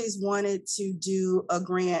had always wanted to do a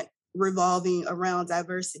grant revolving around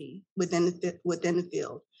diversity within the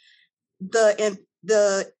field.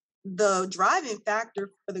 The driving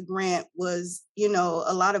factor for the grant was,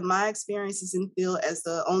 a lot of my experiences in the field as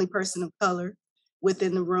the only person of color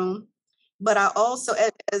within the room. But I also,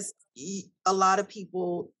 as a lot of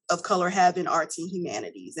people of color have in arts and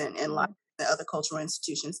humanities and lots of other cultural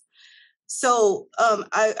institutions. So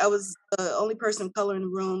I was the only person of color in the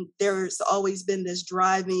room. There's always been this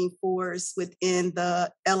driving force within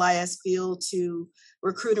the LIS field to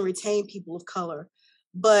recruit and retain people of color.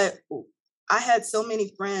 But I had so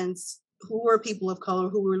many friends who were people of color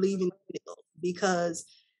who were leaving the field because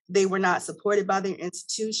they were not supported by their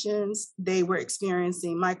institutions. They were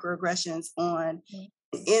experiencing microaggressions on an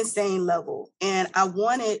insane level. And I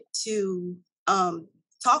wanted to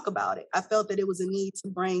talk about it. I felt that it was a need to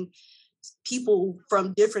bring people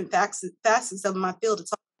from different facets of my field to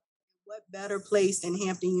talk about what better place than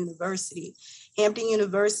Hampton University. Hampton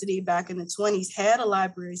University back in the 20s had a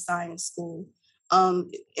library science school,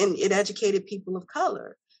 and it educated people of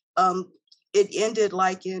color. It ended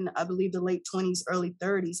like in, I believe, the late 20s, early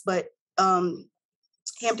 30s, but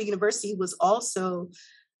Hampton University was also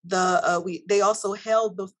they also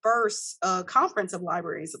held the first conference of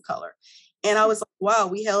libraries of color. And I was like, wow,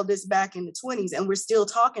 we held this back in the 20s and we're still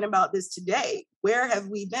talking about this today. Where have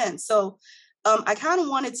we been? So I kind of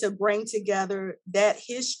wanted to bring together that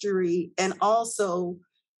history and also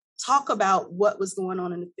talk about what was going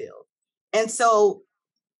on in the field. And so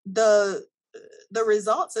the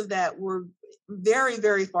results of that were very,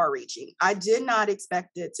 very far reaching. I did not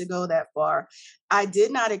expect it to go that far. I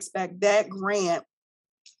did not expect that grant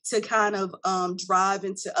to kind of drive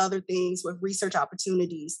into other things with research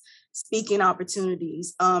opportunities, speaking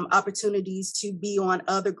opportunities, opportunities to be on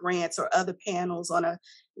other grants or other panels on a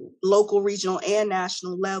local, regional, and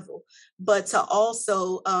national level. But to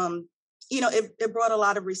also, it brought a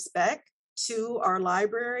lot of respect to our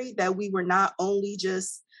library that we were not only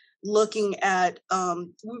just looking at,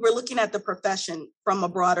 we were looking at the profession from a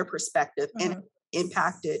broader perspective and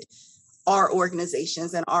impacted our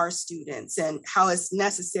organizations and our students and how it's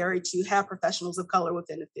necessary to have professionals of color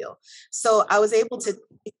within the field. So I was able to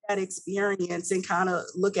take that experience and kind of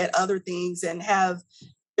look at other things and have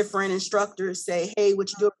different instructors say, hey,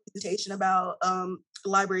 would you do a presentation about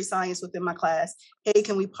library science within my class? Hey,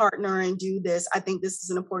 can we partner and do this? I think this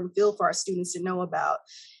is an important field for our students to know about.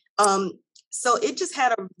 So it just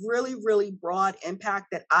had a really, really broad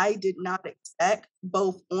impact that I did not expect,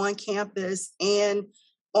 both on campus and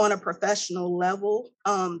on a professional level.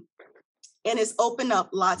 And it's opened up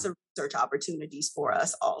lots of research opportunities for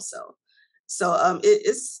us also. So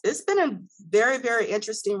it's been a very, very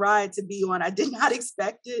interesting ride to be on. I did not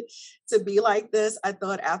expect it to be like this. I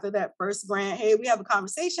thought after that first grant, hey, we have a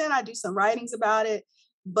conversation, I do some writings about it.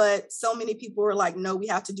 But so many people were like, no, we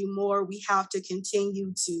have to do more. We have to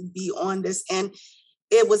continue to be on this. And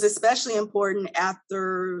it was especially important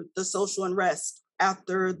after the social unrest,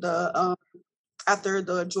 after the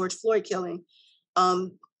George Floyd killing.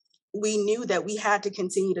 We knew that we had to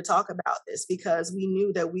continue to talk about this because we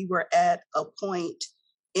knew that we were at a point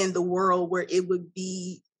in the world where it would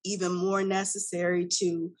be even more necessary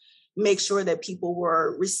to make sure that people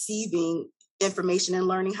were receiving information and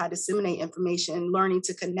learning how to disseminate information, learning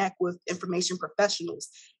to connect with information professionals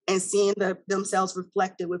and seeing themselves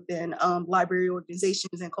reflected within library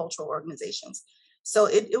organizations and cultural organizations. So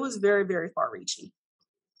it was very, very far reaching.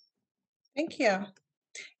 Thank you.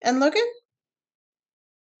 And Logan?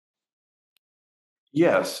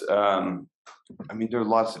 Yes. I mean, there are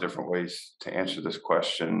lots of different ways to answer this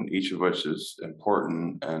question, each of which is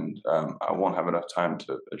important, and I won't have enough time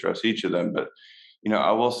to address each of them. But,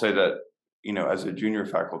 I will say that, as a junior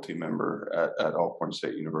faculty member at Alcorn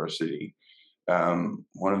State University,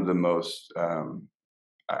 one of the most,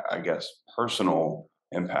 I guess, personal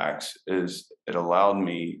impacts is it allowed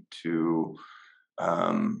me to,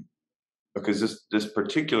 because this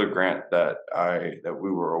particular grant that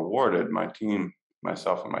we were awarded,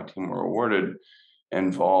 myself and my team were awarded,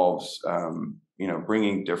 involves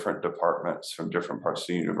bringing different departments from different parts of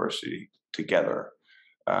the university together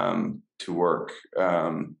to work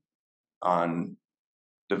on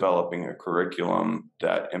developing a curriculum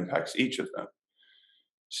that impacts each of them.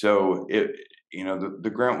 So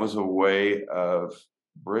the grant was a way of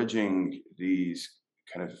bridging these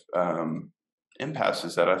kind of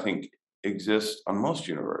impasses that I think exist on most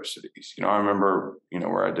universities. I remember,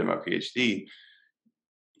 where I did my PhD,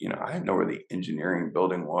 I didn't know where the engineering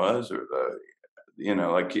building was, or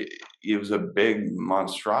it was a big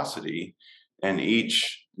monstrosity, and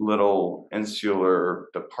each little insular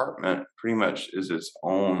department pretty much is its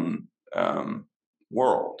own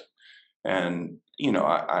world. And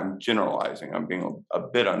I'm generalizing, I'm being a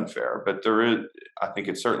bit unfair, but I think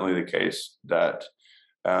it's certainly the case that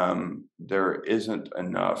there isn't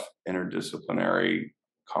enough interdisciplinary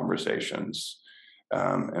conversations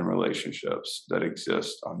and relationships that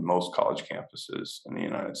exist on most college campuses in the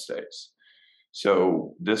United States.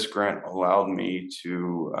 So this grant allowed me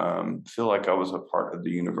to feel like I was a part of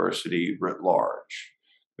the university writ large,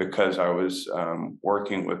 because I was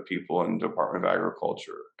working with people in the Department of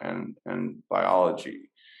Agriculture and biology.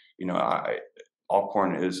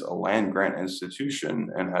 Alcorn is a land grant institution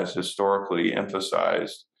and has historically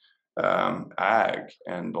emphasized ag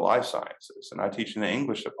and the life sciences. And I teach in the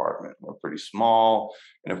English department. We're pretty small.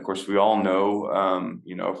 And of course, we all know,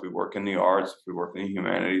 if we work in the arts, if we work in the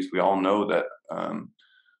humanities, we all know that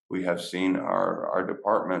we have seen our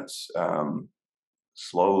departments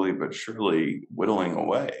slowly but surely whittling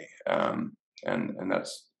away. And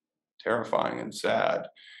that's terrifying and sad.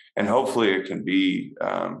 And hopefully it can be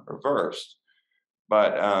reversed.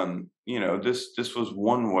 But this was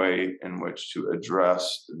one way in which to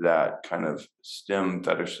address that kind of STEM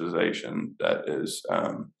fetishization that is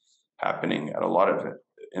happening at a lot of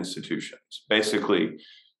institutions. Basically,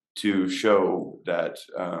 to show that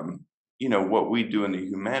what we do in the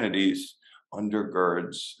humanities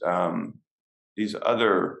undergirds these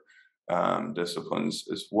other disciplines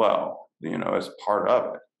as well, as part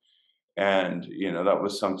of it. And that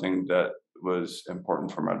was something that was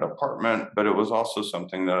important for my department, but it was also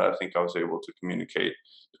something that I think I was able to communicate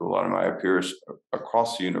to a lot of my peers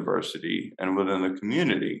across the university and within the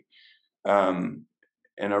community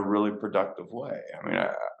in a really productive way. I mean,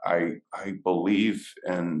 I believe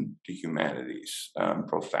in the humanities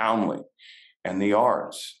profoundly, and the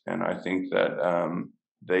arts, and I think that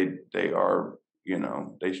they are,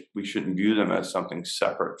 we shouldn't view them as something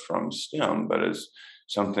separate from STEM, but as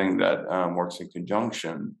something that works in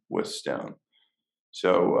conjunction with STEM.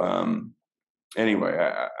 So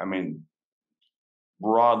anyway, I mean,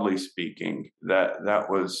 broadly speaking, that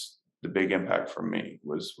was the big impact for me,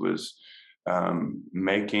 was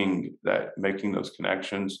making those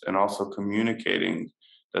connections, and also communicating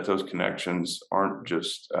that those connections aren't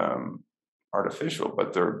just artificial,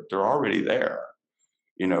 but they're already there.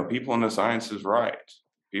 People in the sciences write,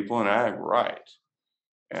 people in ag write,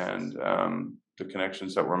 and the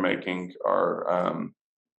connections that we're making are,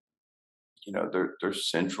 they're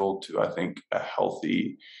central to, I think, a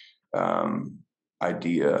healthy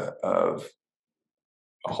idea of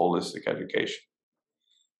a holistic education.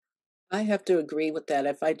 I have to agree with that.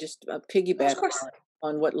 If I just piggyback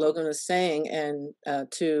on what Logan was saying, and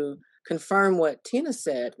to confirm what Tina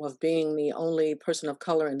said, of being the only person of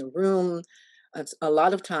color in the room, a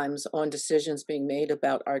lot of times on decisions being made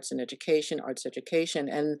about arts education.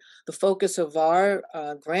 And the focus of our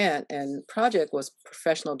grant and project was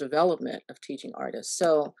professional development of teaching artists.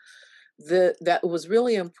 So that was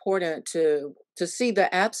really important to see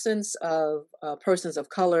the absence of persons of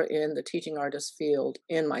color in the teaching artist field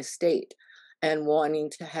in my state, and wanting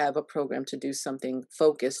to have a program to do something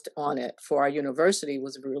focused on it for our university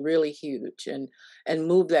was really huge, and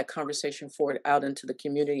move that conversation forward out into the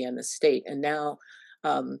community and the state. And now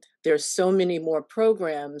there's so many more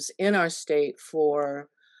programs in our state for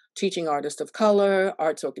teaching artists of color,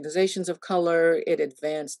 arts organizations of color. It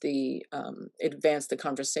advanced the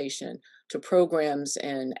conversation to programs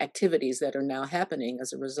and activities that are now happening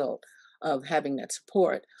as a result of having that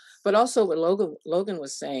support. But also what Logan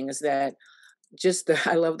was saying is that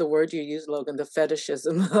I love the word you use, Logan, the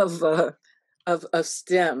fetishism of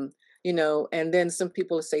STEM, and then some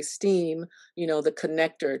people say STEAM, the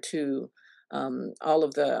connector to all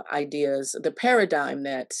of the ideas, the paradigm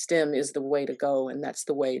that STEM is the way to go, and that's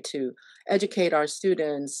the way to educate our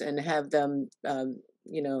students and have them,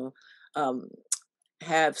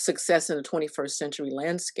 have success in the 21st century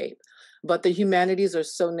landscape. But the humanities are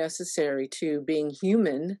so necessary to being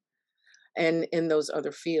human and in those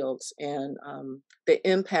other fields. And the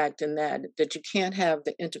impact in that you can't have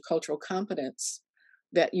the intercultural competence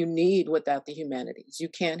that you need without the humanities. You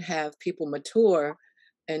can't have people mature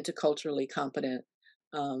interculturally competent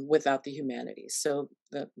without the humanities. So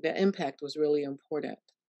the impact was really important.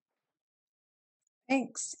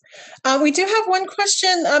 Thanks. We do have one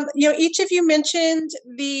question. Each of you mentioned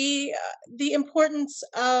the importance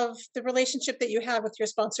of the relationship that you have with your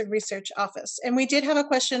sponsored research office, and we did have a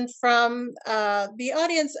question from the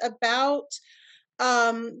audience about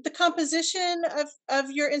the composition of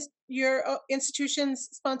your institution's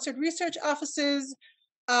sponsored research offices.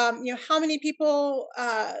 How many people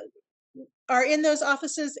are in those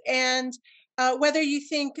offices, and whether you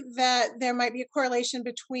think that there might be a correlation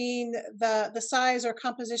between the size or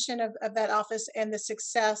composition of that office and the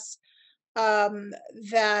success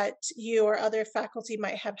that you or other faculty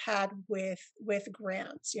might have had with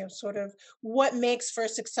grants. Sort of what makes for a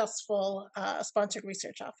successful sponsored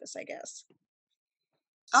research office, I guess.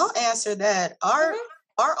 I'll answer that. Our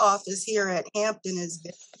office here at Hampton is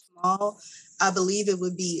very small. I believe it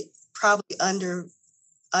would be probably under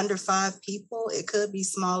 5 people. It could be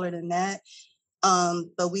smaller than that.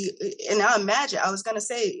 But I imagine, I was going to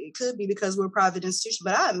say it could be because we're a private institution,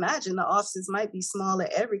 but I imagine the offices might be small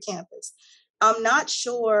at every campus. I'm not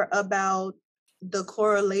sure about the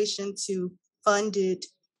correlation to funded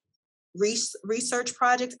research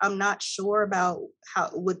projects. I'm not sure about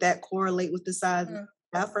how would that correlate with the size of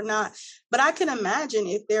staff or not, but I can imagine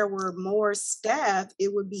if there were more staff,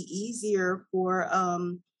 it would be easier for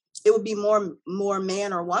it would be more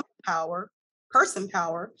man or woman person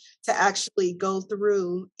power to actually go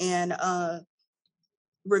through and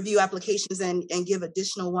review applications and give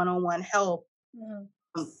additional one-on-one help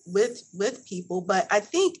with people. But I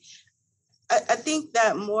think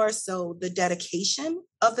that more so the dedication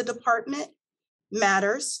of the department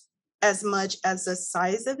matters as much as the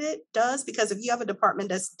size of it does, because if you have a department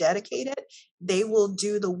that's dedicated, they will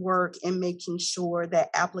do the work in making sure that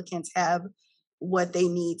applicants have what they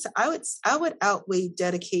need. So I would outweigh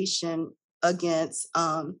dedication against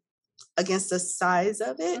the size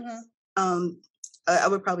of it. I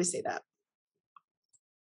would probably say that.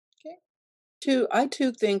 Okay. I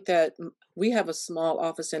too think that we have a small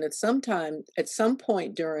office, and at some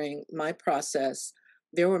point during my process,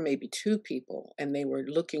 there were maybe 2 people, and they were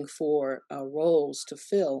looking for roles to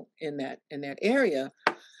fill in that area.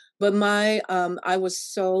 But I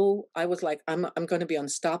was like, I'm going to be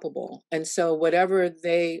unstoppable. And so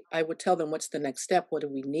I would tell them, what's the next step? What do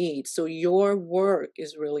we need? So your work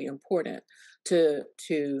is really important to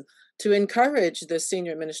encourage the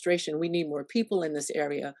senior administration. We need more people in this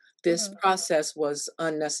area. This process was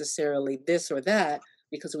unnecessarily this or that,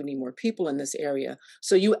 because we need more people in this area.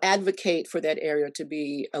 So you advocate for that area to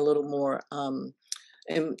be a little more,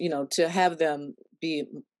 and to have them be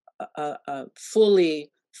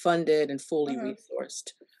fully funded and fully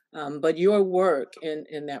resourced. But your work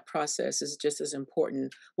in that process is just as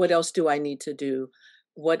important. What else do I need to do?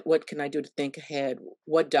 What can I do to think ahead?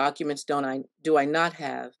 What documents do I not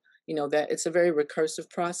have? That it's a very recursive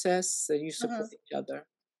process. So you support each other.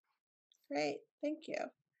 Great, thank you.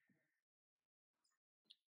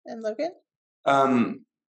 And Logan?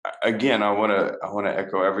 Again, I want to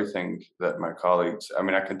echo everything that my colleagues. I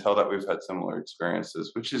mean, I can tell that we've had similar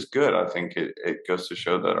experiences, which is good. I think it goes to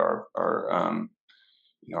show that our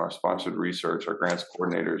sponsored research, our grants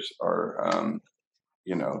coordinators are,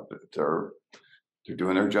 they're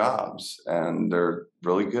doing their jobs and they're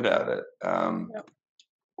really good at it.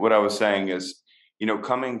 What I was saying is,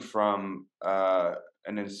 coming from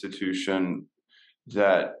an institution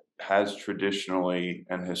that has traditionally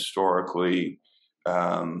and historically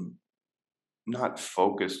not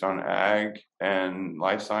focused on ag and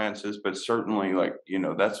life sciences, but certainly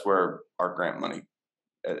that's where our grant money,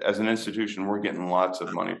 as an institution, we're getting lots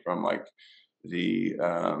of money from the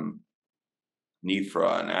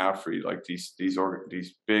NIFRA and AFRI,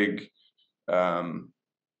 these big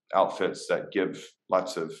outfits that give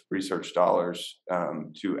lots of research dollars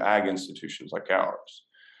to ag institutions like ours.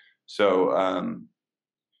 So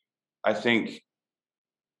I think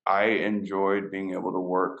I enjoyed being able to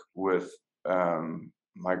work with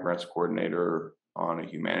my grants coordinator on a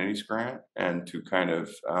humanities grant and to kind of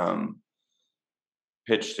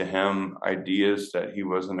pitch to him ideas that he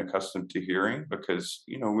wasn't accustomed to hearing, because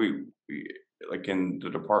we like in the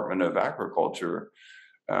Department of Agriculture,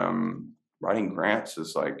 writing grants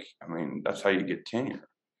is that's how you get tenure.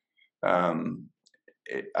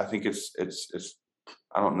 I think it's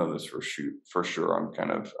I don't know this for sure. I'm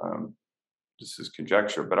kind of this is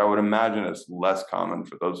conjecture, but I would imagine it's less common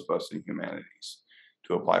for those of us in humanities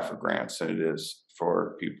to apply for grants than it is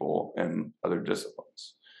for people in other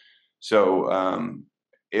disciplines. So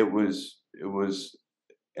it was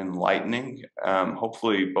enlightening,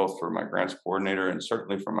 hopefully both for my grants coordinator and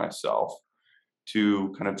certainly for myself,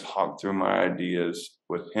 to kind of talk through my ideas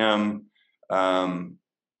with him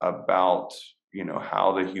about, you know,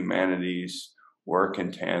 how the humanities work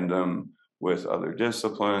in tandem with other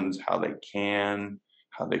disciplines, how they can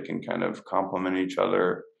kind of complement each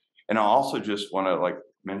other. And I also just want to like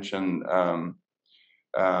mention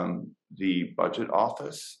the budget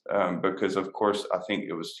office, because of course, I think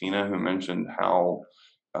it was Tina who mentioned how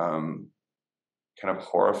kind of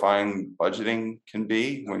horrifying budgeting can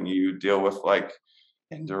be when you deal with like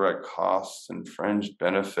indirect costs and fringe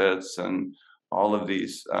benefits and all of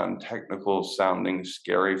these technical sounding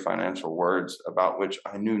scary financial words about which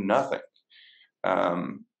I knew nothing.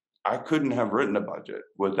 I couldn't have written a budget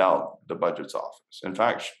without the budget's office. In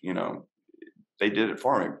fact, you know, they did it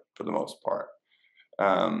for me for the most part,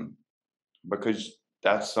 because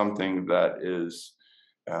that's something that is,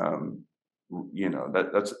 you know,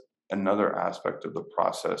 that's another aspect of the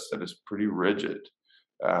process that is pretty rigid.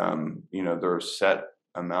 You know, there are set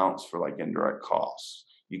amounts for like indirect costs.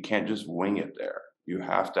 You can't just wing it there. You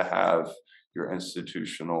have to have your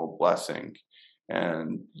institutional blessing,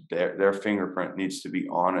 and their fingerprint needs to be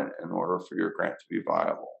on it in order for your grant to be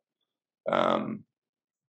viable.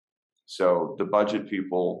 So the budget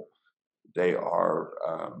people, they are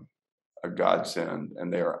a godsend,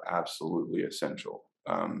 and they are absolutely essential.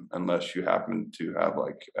 Unless you happen to have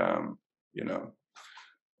like, you know,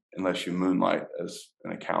 unless you moonlight as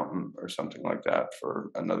an accountant or something like that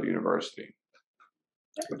for another university,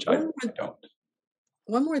 which I don't.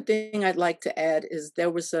 One more thing I'd like to add is there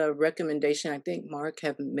was a recommendation I think Mark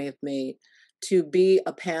may have made to be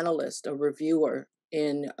a panelist, a reviewer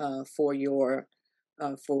in for your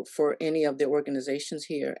for any of the organizations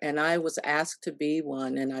here, and I was asked to be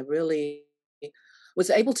one, and I really was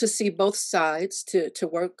able to see both sides, to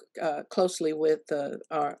work closely with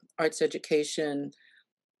our arts education.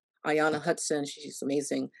 Ayana Hudson, she's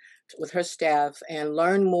amazing, with her staff, and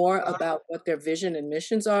learn more about what their vision and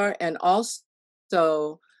missions are, and also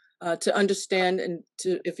to understand, and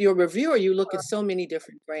if you're a reviewer, you look at so many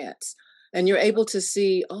different grants, and you're able to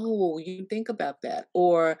see, oh, you think about that,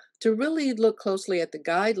 or to really look closely at the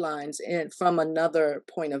guidelines and from another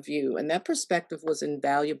point of view. And that perspective was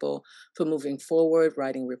invaluable for moving forward,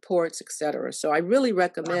 writing reports, etc. So I really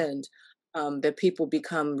recommend that people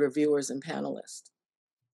become reviewers and panelists.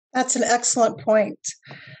 That's an excellent point.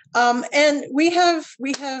 And we have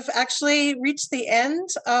actually reached the end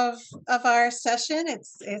of our session.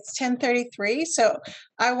 It's 10:33. So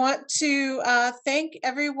I want to thank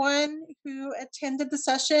everyone who attended the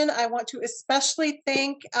session. I want to especially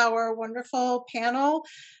thank our wonderful panel.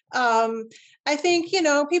 I think, you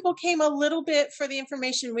know, people came a little bit for the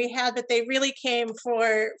information we had, but they really came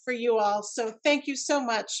for you all. So thank you so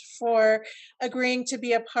much for agreeing to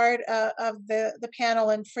be a part of the panel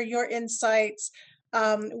and for your insights.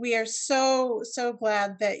 We are so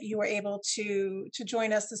glad that you were able to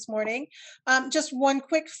join us this morning. Just one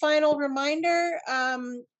quick final reminder.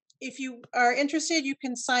 If you are interested, you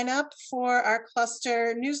can sign up for our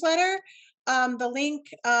cluster newsletter. The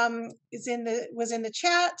link was in the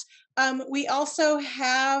chat. We also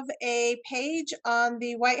have a page on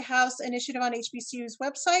the White House Initiative on HBCU's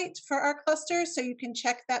website for our cluster, so you can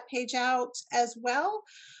check that page out as well.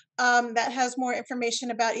 That has more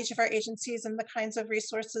information about each of our agencies and the kinds of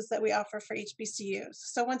resources that we offer for HBCUs.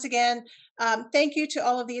 So once again, thank you to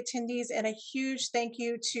all of the attendees, and a huge thank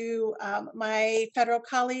you to my federal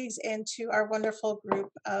colleagues and to our wonderful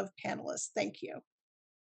group of panelists. Thank you.